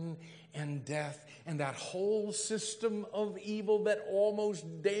sin and death and that whole system of evil that almost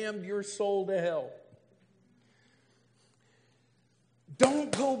damned your soul to hell,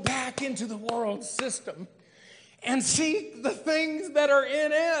 don't go back into the world system and seek the things that are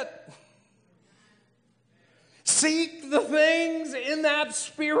in it. Seek the things in that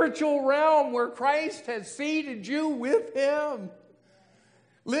spiritual realm where Christ has seated you with him.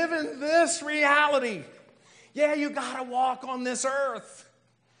 Live in this reality. Yeah, you got to walk on this earth.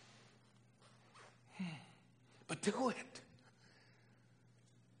 But do it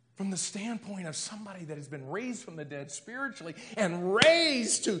from the standpoint of somebody that has been raised from the dead spiritually and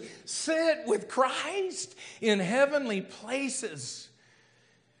raised to sit with Christ in heavenly places.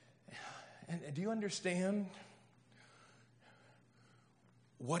 And do you understand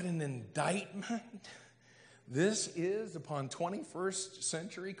what an indictment this is upon 21st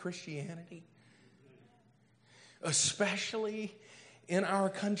century Christianity? Especially in our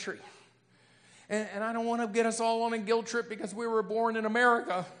country. And I don't want to get us all on a guilt trip because we were born in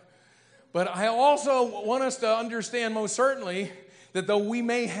America. But I also want us to understand most certainly that though we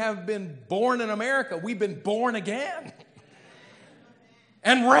may have been born in America, we've been born again.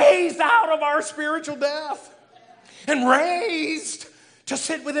 And raised out of our spiritual death. And raised to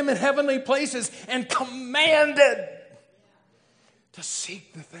sit with him in heavenly places. And commanded to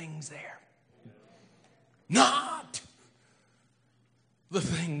seek the things there. not the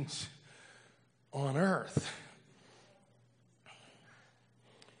things on earth.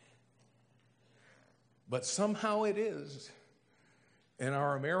 But somehow it is, in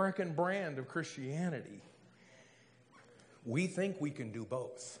our American brand of Christianity, we think we can do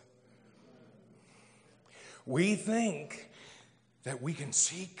both. We think that we can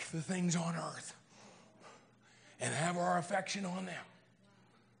seek the things on earth and have our affection on them.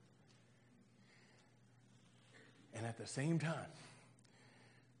 And at the same time,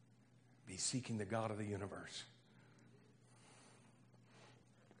 be seeking the God of the universe.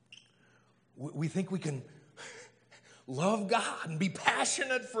 We think we can love God and be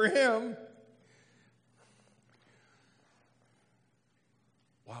passionate for Him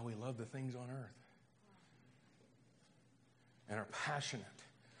while we love the things on earth and are passionate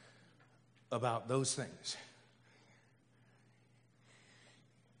about those things.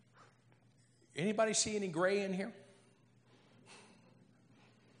 Anybody see any gray in here?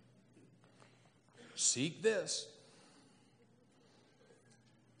 Seek this.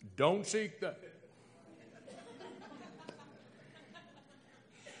 Don't seek that.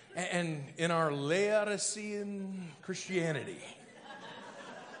 And in our Laodicean Christianity,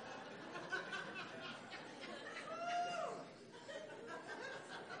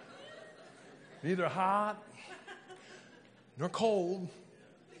 neither hot nor cold,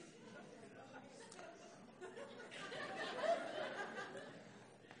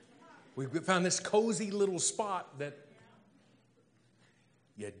 we found this cozy little spot that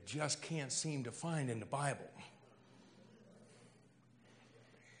you just can't seem to find in the Bible.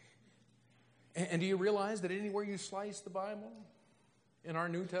 And do you realize that anywhere you slice the Bible in our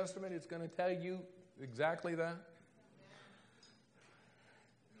New Testament, it's going to tell you exactly that?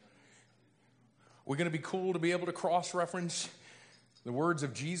 We're going to be cool to be able to cross-reference the words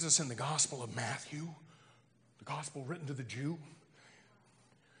of Jesus in the Gospel of Matthew, the Gospel written to the Jew,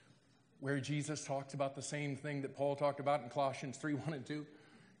 where Jesus talks about the same thing that Paul talked about in Colossians 3, 1 and 2.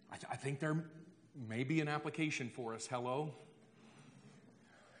 I think there may be an application for us. Hello?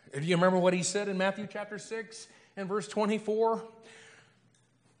 Do you remember what he said in Matthew chapter 6 and verse 24?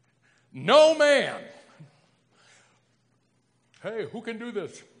 No man. Hey, who can do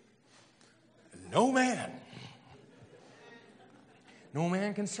this? No man. No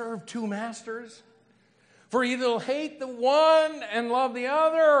man can serve two masters. For either he'll hate the one and love the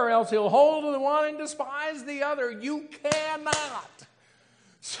other, or else he'll hold to the one and despise the other. You cannot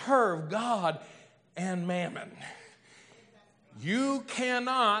serve God and mammon. You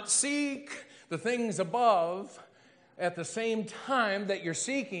cannot seek the things above at the same time that you're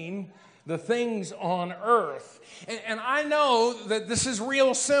seeking the things on earth. And I know that this is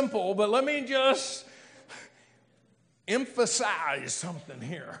real simple, but let me just emphasize something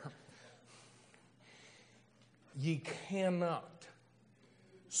here. Ye cannot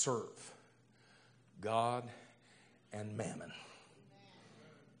serve God and mammon.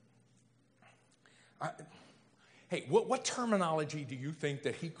 Hey, what terminology do you think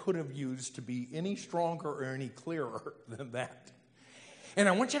that he could have used to be any stronger or any clearer than that? And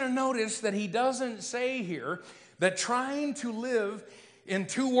I want you to notice that he doesn't say here that trying to live in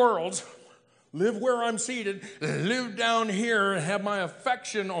two worlds, live where I'm seated, live down here and have my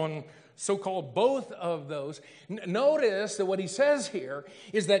affection on so-called both of those. Notice that what he says here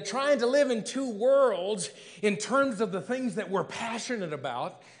is that trying to live in two worlds in terms of the things that we're passionate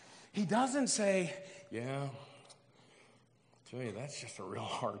about, he doesn't say, yeah, I'll tell you, that's just a real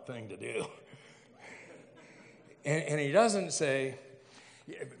hard thing to do. And he doesn't say,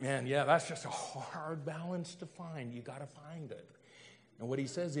 man, yeah, that's just a hard balance to find. You got to find it. And what he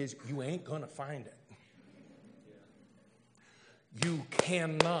says is, you ain't going to find it. You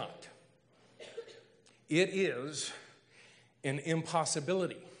cannot. It is an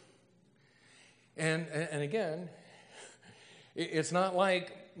impossibility. And again, it's not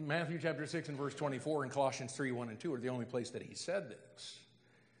like Matthew chapter 6 and verse 24 and Colossians 3, 1 and 2 are the only place that he said this.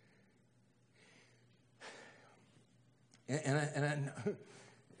 And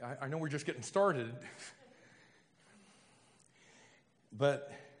I know we're just getting started,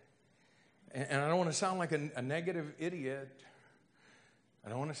 but, and I don't want to sound like a negative idiot. I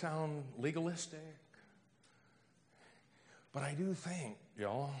don't want to sound legalistic. But I do think,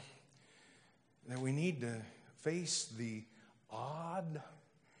 y'all, that we need to face the odd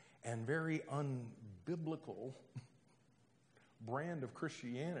and very unbiblical brand of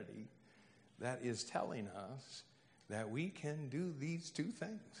Christianity that is telling us that we can do these two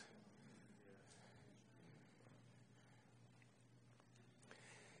things.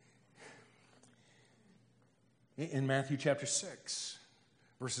 In Matthew chapter 6,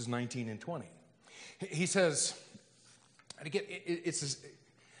 verses 19 and 20, He says, and again,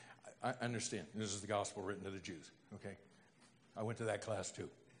 I understand, this is the gospel written to the Jews, okay? I went to that class too.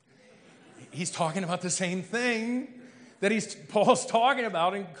 He's talking about the same thing that Paul's talking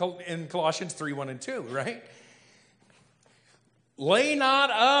about in Colossians 3:1 and 2, right? Lay not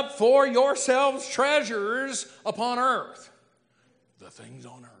up for yourselves treasures upon earth, the things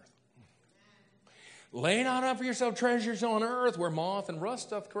on earth. Lay not up for yourselves treasures on earth, where moth and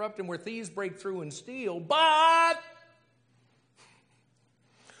rust doth corrupt, and where thieves break through and steal, but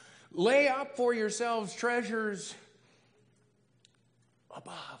lay up for yourselves treasures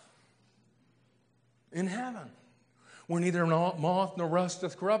above, in heaven, where neither moth nor rust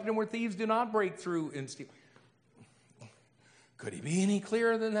doth corrupt, and where thieves do not break through and steal. Could he be any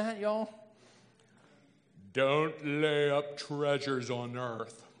clearer than that, y'all? Don't lay up treasures on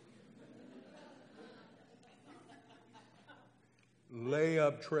earth. Lay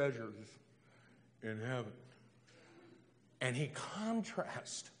up treasures in heaven. And he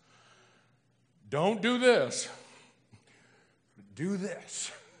contrasts. Don't do this. Do this.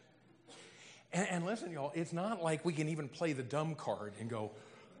 And listen, y'all, it's not like we can even play the dumb card and go,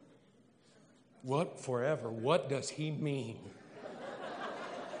 what forever? What does he mean?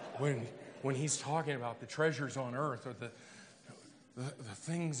 When he's talking about the treasures on earth or the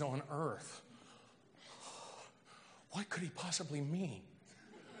things on earth. What could he possibly mean?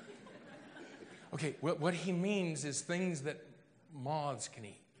 Okay, what he means is things that moths can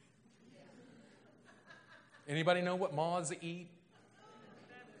eat. Anybody know what moths eat?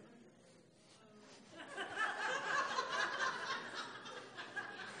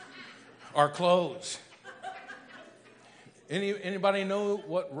 Our clothes. Anybody know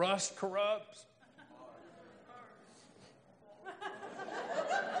what rust corrupts?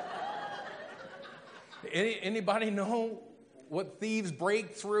 Anybody know what thieves break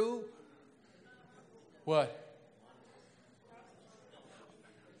through? What?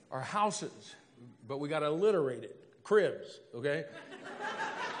 Our houses, but we got to alliterate it. Cribs, okay?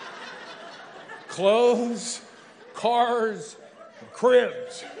 Clothes, cars,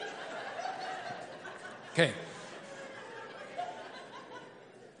 cribs. Okay.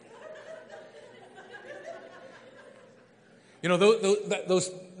 You know,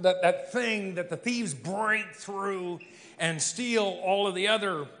 that thing that the thieves break through and steal all of the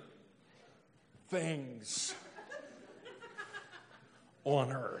other things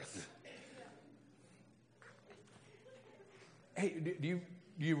on earth. Hey, do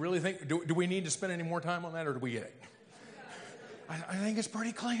you really think, do we need to spend any more time on that, or do we get it? I think it's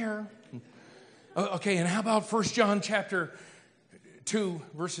pretty clear. Okay, and how about 1 John chapter 2,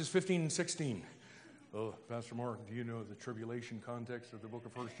 verses 15 and 16? Oh, Pastor Mark, do you know the tribulation context of the book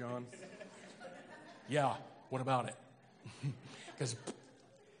of 1 John? Yeah, what about it? Because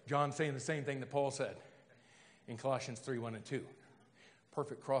John's saying the same thing that Paul said in Colossians 3:1 and 2.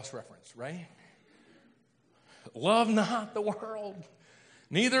 Perfect cross-reference, right? Love not the world,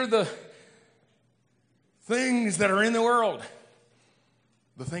 neither the things that are in the world.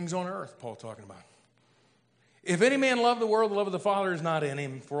 The things on earth, Paul talking about. If any man love the world, the love of the Father is not in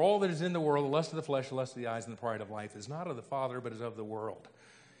him. For all that is in the world, the lust of the flesh, the lust of the eyes, and the pride of life is not of the Father, but is of the world.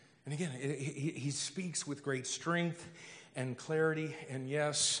 And again, he speaks with great strength and clarity. And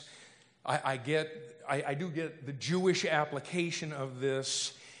yes, I do get the Jewish application of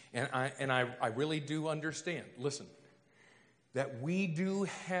this, and I really do understand. Listen, that we do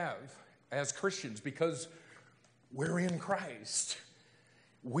have, as Christians, because we're in Christ,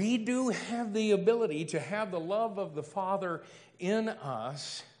 we do have the ability to have the love of the Father in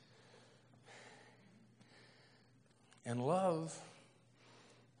us and love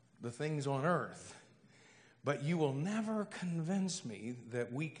the things on earth. But you will never convince me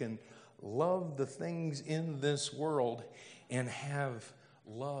that we can love the things in this world and have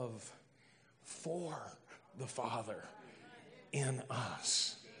love for the Father in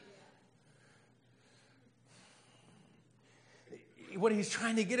us. What he's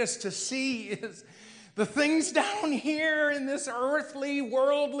trying to get us to see is the things down here in this earthly,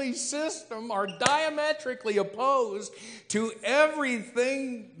 worldly system are diametrically opposed to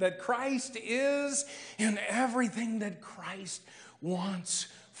everything that Christ is and everything that Christ wants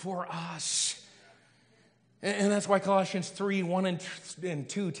for us. And that's why Colossians 3:1 and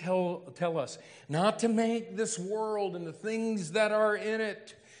 2 tell us not to make this world and the things that are in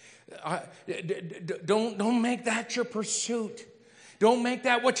it, don't make that your pursuit. Don't make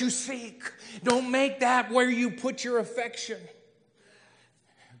that what you seek. Don't make that where you put your affection.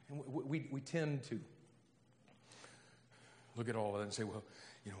 We tend to look at all of that and say, well,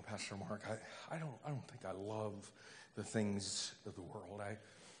 you know, Pastor Mark, I don't think I love the things of the world.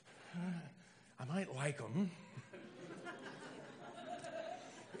 I might like them.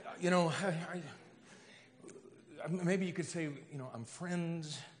 You know, maybe you could say, you know, I'm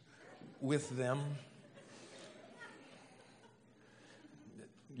friends with them.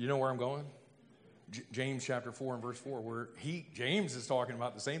 You know where I'm going? James chapter 4 and verse 4, where James is talking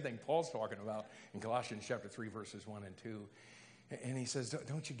about the same thing Paul's talking about in Colossians chapter 3, verses 1 and 2. And he says,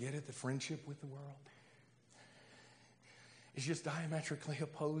 don't you get it? The friendship with the world is just diametrically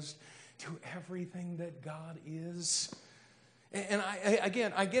opposed to everything that God is. And I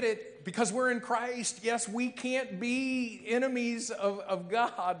get it, because we're in Christ. Yes, we can't be enemies of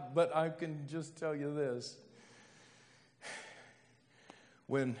God, but I can just tell you this.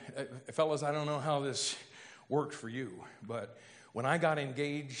 Fellas, I don't know how this worked for you, but when I got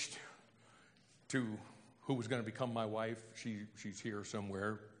engaged to who was going to become my wife, she's here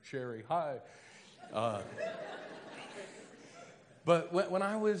somewhere, Sherry, hi. But when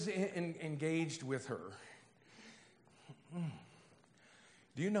I was engaged with her,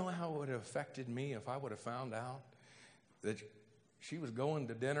 do you know how it would have affected me if I would have found out that she was going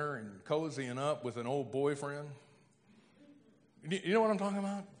to dinner and cozying up with an old boyfriend? You know what I'm talking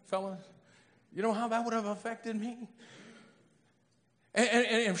about, fellas? You know how that would have affected me? And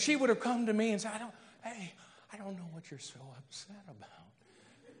if she would have come to me and said, I don't know what you're so upset about.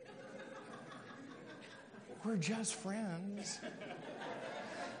 We're just friends.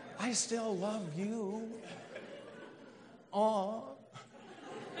 I still love you. Aw.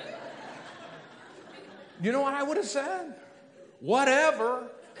 You know what I would have said? Whatever.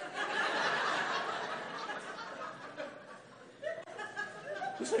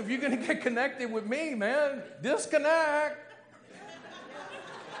 Listen, if you're going to get connected with me, man, disconnect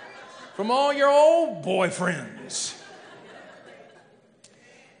from all your old boyfriends.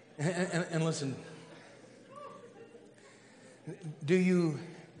 And listen, do you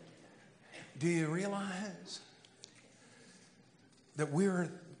realize that we're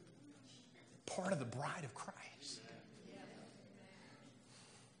part of the bride of Christ?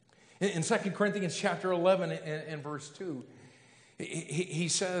 In 2 Corinthians chapter 11 and verse 2, he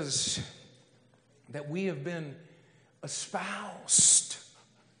says that we have been espoused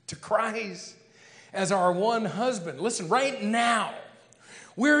to Christ as our one husband. Listen, right now,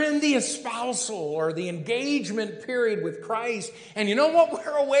 we're in the espousal or the engagement period with Christ. And you know what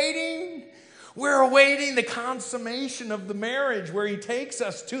we're awaiting? We're awaiting the consummation of the marriage where he takes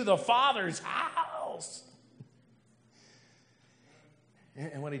us to the Father's house.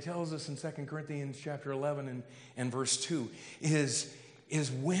 And what he tells us in 2 Corinthians chapter 11 and verse 2 is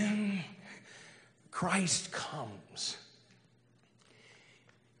when Christ comes,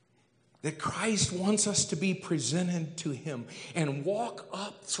 that Christ wants us to be presented to him and walk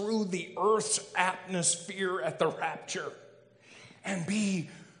up through the earth's atmosphere at the rapture and be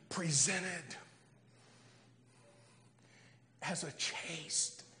presented as a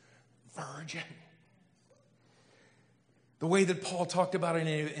chaste virgin. The way that Paul talked about it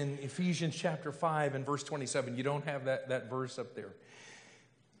in Ephesians chapter 5 and verse 27. You don't have that verse up there.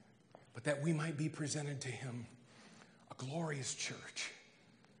 But that we might be presented to him a glorious church.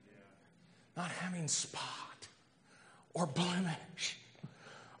 Not having spot or blemish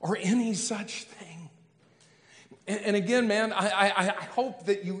or any such thing. And again, man, I hope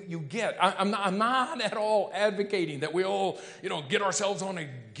that you get. I'm not at all advocating that we all, get ourselves on a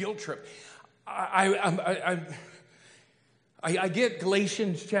guilt trip. I get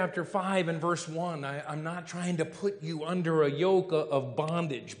Galatians chapter 5 and verse 1. I'm not trying to put you under a yoke of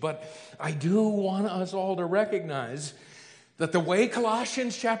bondage, but I do want us all to recognize that the way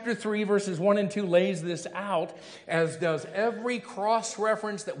Colossians chapter 3 verses 1 and 2 lays this out, as does every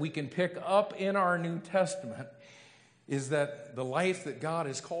cross-reference that we can pick up in our New Testament, is that the life that God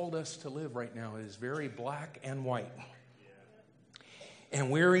has called us to live right now is very black and white. And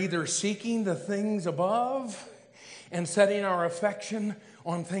we're either seeking the things above and setting our affection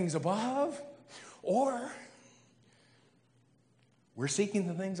on things above, or we're seeking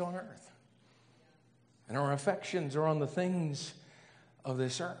the things on earth. And our affections are on the things of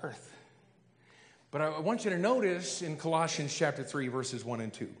this earth. But I want you to notice in Colossians chapter 3, verses 1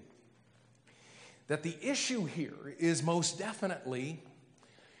 and 2, that the issue here is most definitely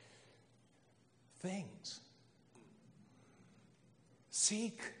things.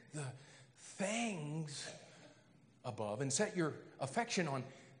 Seek the things above and set your affection on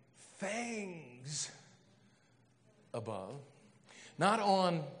things above, not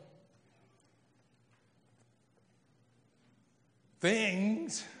on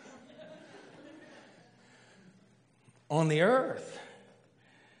things on the earth.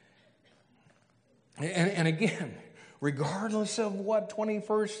 And again, regardless of what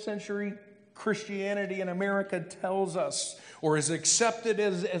 21st century Christianity in America tells us, or is accepted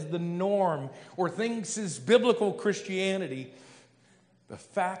as the norm, or thinks is biblical Christianity. The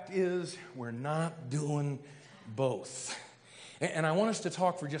fact is, we're not doing both. And I want us to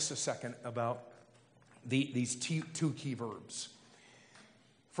talk for just a second about these two key verbs.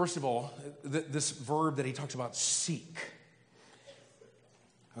 First of all, this verb that he talks about, seek.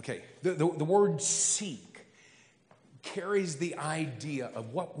 Okay, the word seek carries the idea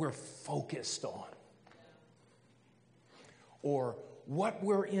of what we're focused on, or what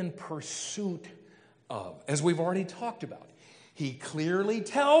we're in pursuit of, as we've already talked about. He clearly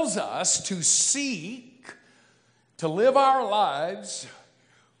tells us to seek, to live our lives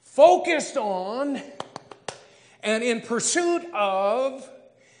focused on and in pursuit of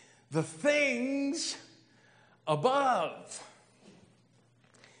the things above.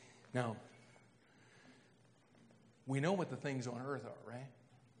 Now, we know what the things on earth are, right?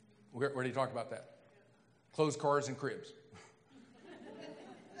 We already talked about that. Clothes, cars, and cribs.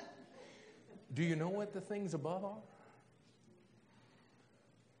 Do you know what the things above are?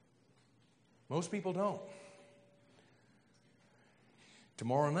 Most people don't.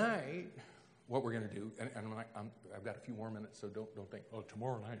 Tomorrow night, what we're going to do, and I've got a few more minutes, so don't think, oh,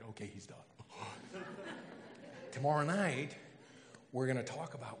 tomorrow night, okay, he's done. Tomorrow night, we're going to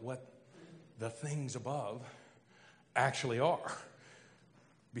talk about what the things above actually are.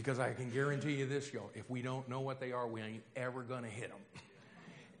 Because I can guarantee you this, y'all, if we don't know what they are, we ain't ever going to hit them.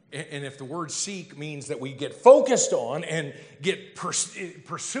 And if the word seek means that we get focused on and get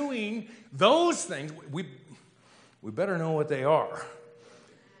pursuing those things, we better know what they are.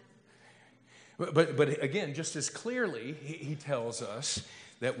 But again, just as clearly, he tells us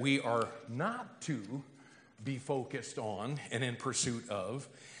that we are not to be focused on and in pursuit of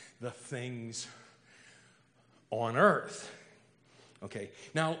the things on earth. Okay,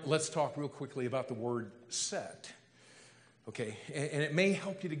 now let's talk real quickly about the word set. Okay, and it may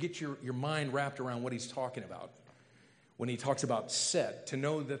help you to get your mind wrapped around what he's talking about when he talks about set, to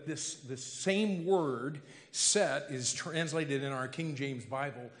know that this same word, set, is translated in our King James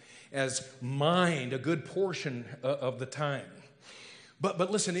Bible as mind a good portion of the time.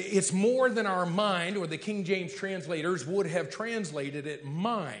 But listen, it's more than our mind, or the King James translators would have translated it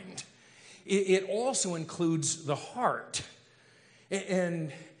mind. It also includes the heart.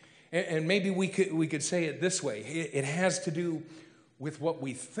 And maybe we could say it this way. It has to do with what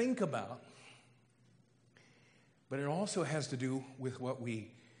we think about, but it also has to do with what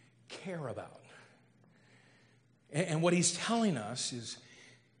we care about. And what he's telling us is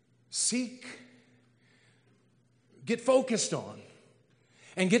seek, get focused on,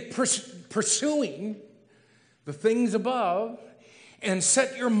 and get pursuing the things above, and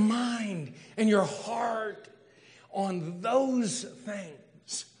set your mind and your heart on those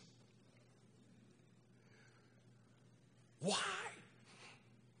things. Why?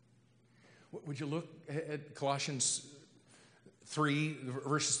 Would you look at Colossians 3,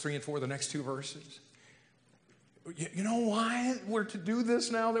 verses 3 and 4, the next two verses? You know why we're to do this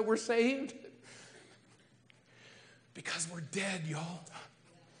now that we're saved? Because we're dead, y'all.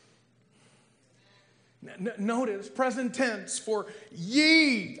 Notice, present tense, for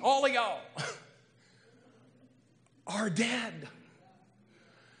ye, all of y'all, are dead.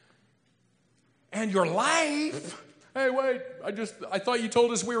 And your life, hey, wait, I thought you told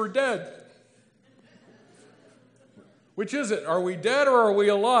us we were dead. Which is it? Are we dead or are we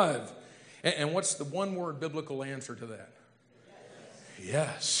alive? And what's the one word biblical answer to that?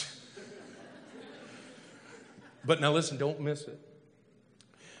 Yes. But now listen, don't miss it.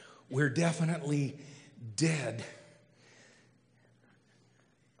 We're definitely dead.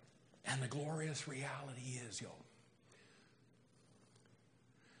 And the glorious reality is, y'all,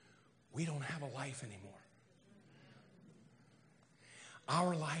 we don't have a life anymore.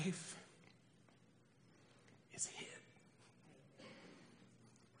 Our life is hid.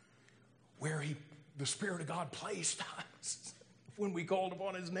 Where the Spirit of God placed us when we called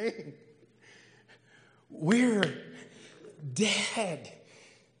upon His name. We're dead.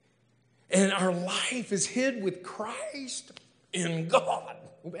 And our life is hid with Christ in God.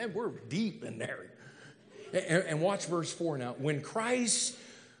 Man, we're deep in there. And watch verse 4 now. When Christ,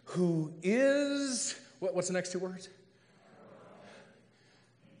 who is, what's the next two words?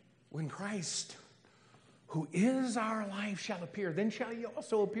 When Christ, who is our life, shall appear, then shall you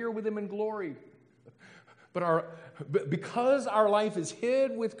also appear with Him in glory. But because our life is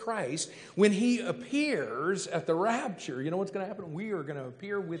hid with Christ, when He appears at the rapture, you know what's going to happen? We are going to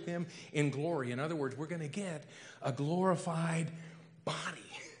appear with Him in glory. In other words, we're going to get a glorified body.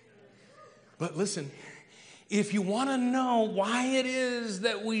 But listen, if you want to know why it is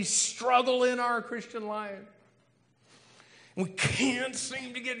that we struggle in our Christian life, we can't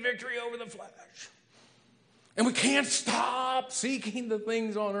seem to get victory over the flesh, and we can't stop seeking the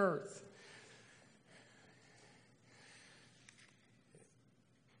things on earth,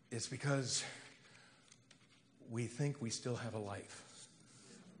 it's because we think we still have a life.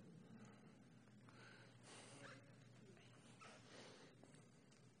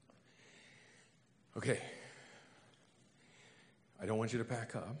 Okay. I don't want you to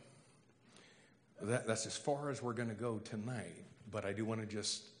pack up. That's as far as we're going to go tonight, but I do want to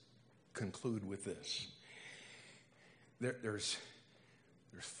just conclude with this. There's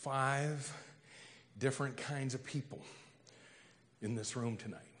 5 different kinds of people in this room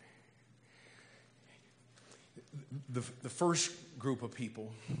tonight. The first group of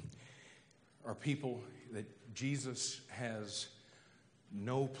people are people that Jesus has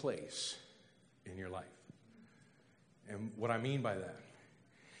no place in your life. And what I mean by that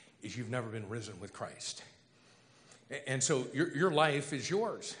is you've never been risen with Christ. And so your life is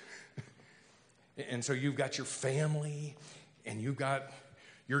yours. And so you've got your family, and you've got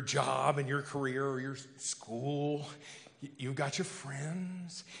your job and your career or your school. You've got your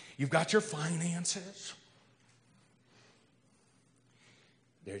friends. You've got your finances.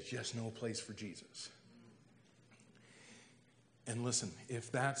 There's just no place for Jesus. And listen, if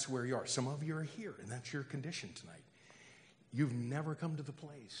that's where you are, some of you are here, and that's your condition tonight. You've never come to the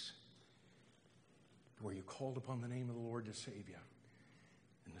place where you called upon the name of the Lord to save you.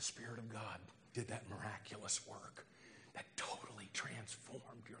 And the Spirit of God did that miraculous work that totally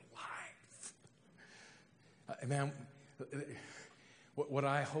transformed your life. Man, what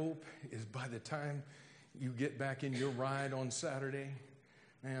I hope is by the time you get back in your ride on Saturday,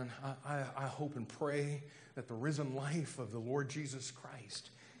 man, I hope and pray that the risen life of the Lord Jesus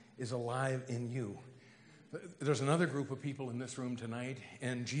Christ is alive in you. There's another group of people in this room tonight,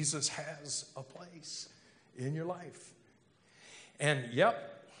 and Jesus has a place in your life. And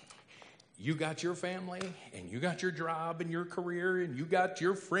yep, you got your family, and you got your job and your career, and you got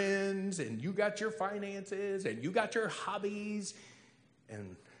your friends, and you got your finances, and you got your hobbies,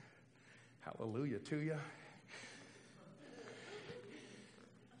 and hallelujah to you.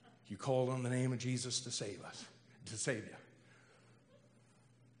 You called on the name of Jesus to save you.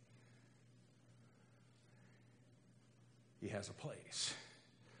 He has a place.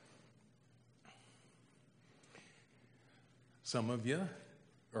 Some of you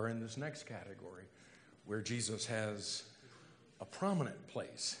are in this next category where Jesus has a prominent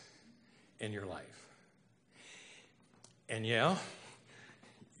place in your life. And yeah,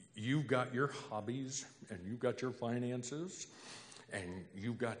 you've got your hobbies, and you've got your finances, and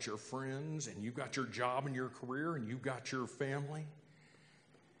you've got your friends, and you've got your job and your career, and you've got your family.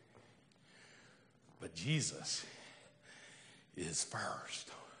 But Jesus is first.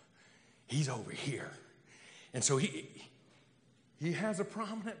 He's over here. And so he has a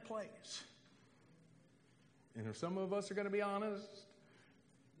prominent place. And if some of us are going to be honest,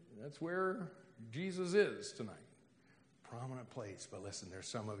 that's where Jesus is tonight. Prominent place. But listen, there's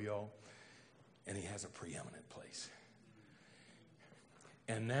some of y'all, and he has a preeminent place.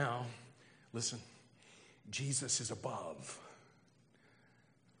 And now, listen, Jesus is above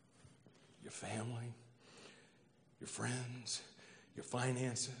your family, your friends, your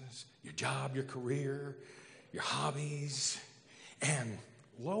finances, your job, your career, your hobbies. And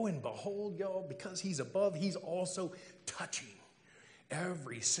lo and behold, y'all, because he's above, he's also touching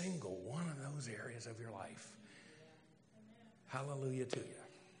every single one of those areas of your life. Hallelujah to you.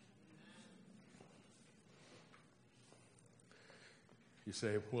 You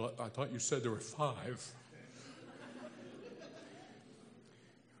say, well, I thought you said there were 5.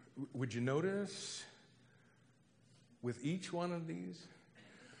 Would you notice with each one of these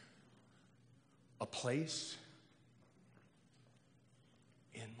a place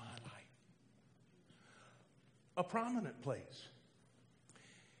in my life? A prominent place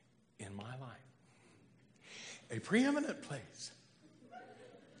in my life. A preeminent place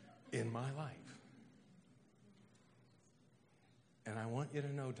in my life. And I want you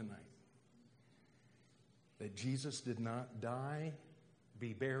to know tonight that Jesus did not die,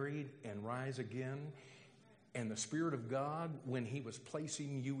 be buried, and rise again. And the Spirit of God, when he was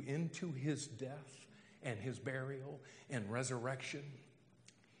placing you into his death and his burial and resurrection,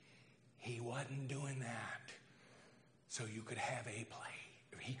 he wasn't doing that so you could have a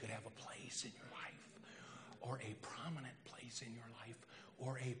place. He could have a place in your life, or a prominent place in your life,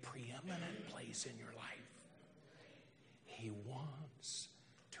 or a preeminent place in your life. He wants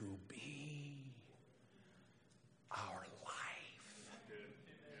to be our life.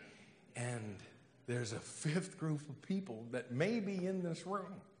 And there's a fifth group of people that may be in this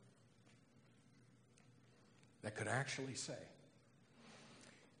room that could actually say,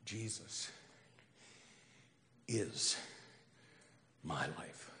 Jesus is my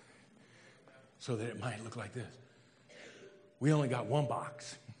life. So that it might look like this. We only got one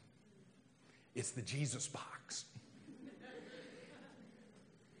box. It's the Jesus box.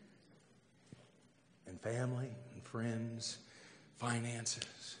 And family and friends,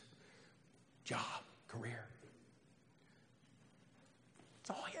 finances, job, career. It's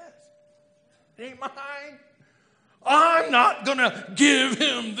all his. It ain't mine. I'm not going to give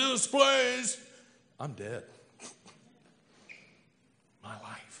him this place. I'm dead. My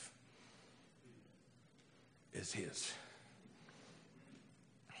life is his.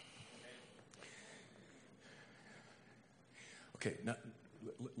 Okay, now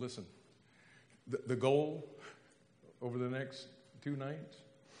listen. The goal over the next 2 nights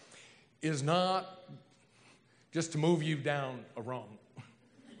is not just to move you down a rung.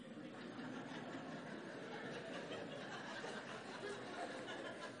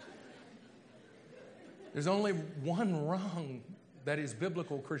 There's only one rung that is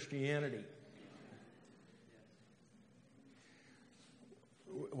biblical Christianity.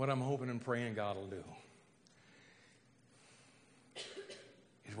 What I'm hoping and praying God will do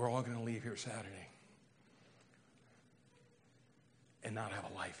is we're all going to leave here Saturday and not have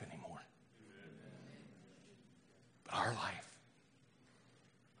a life anymore. But our life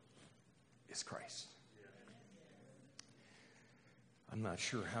is Christ. I'm not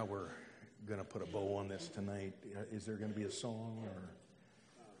sure how we're going to put a bow on this tonight. Is there going to be a song or?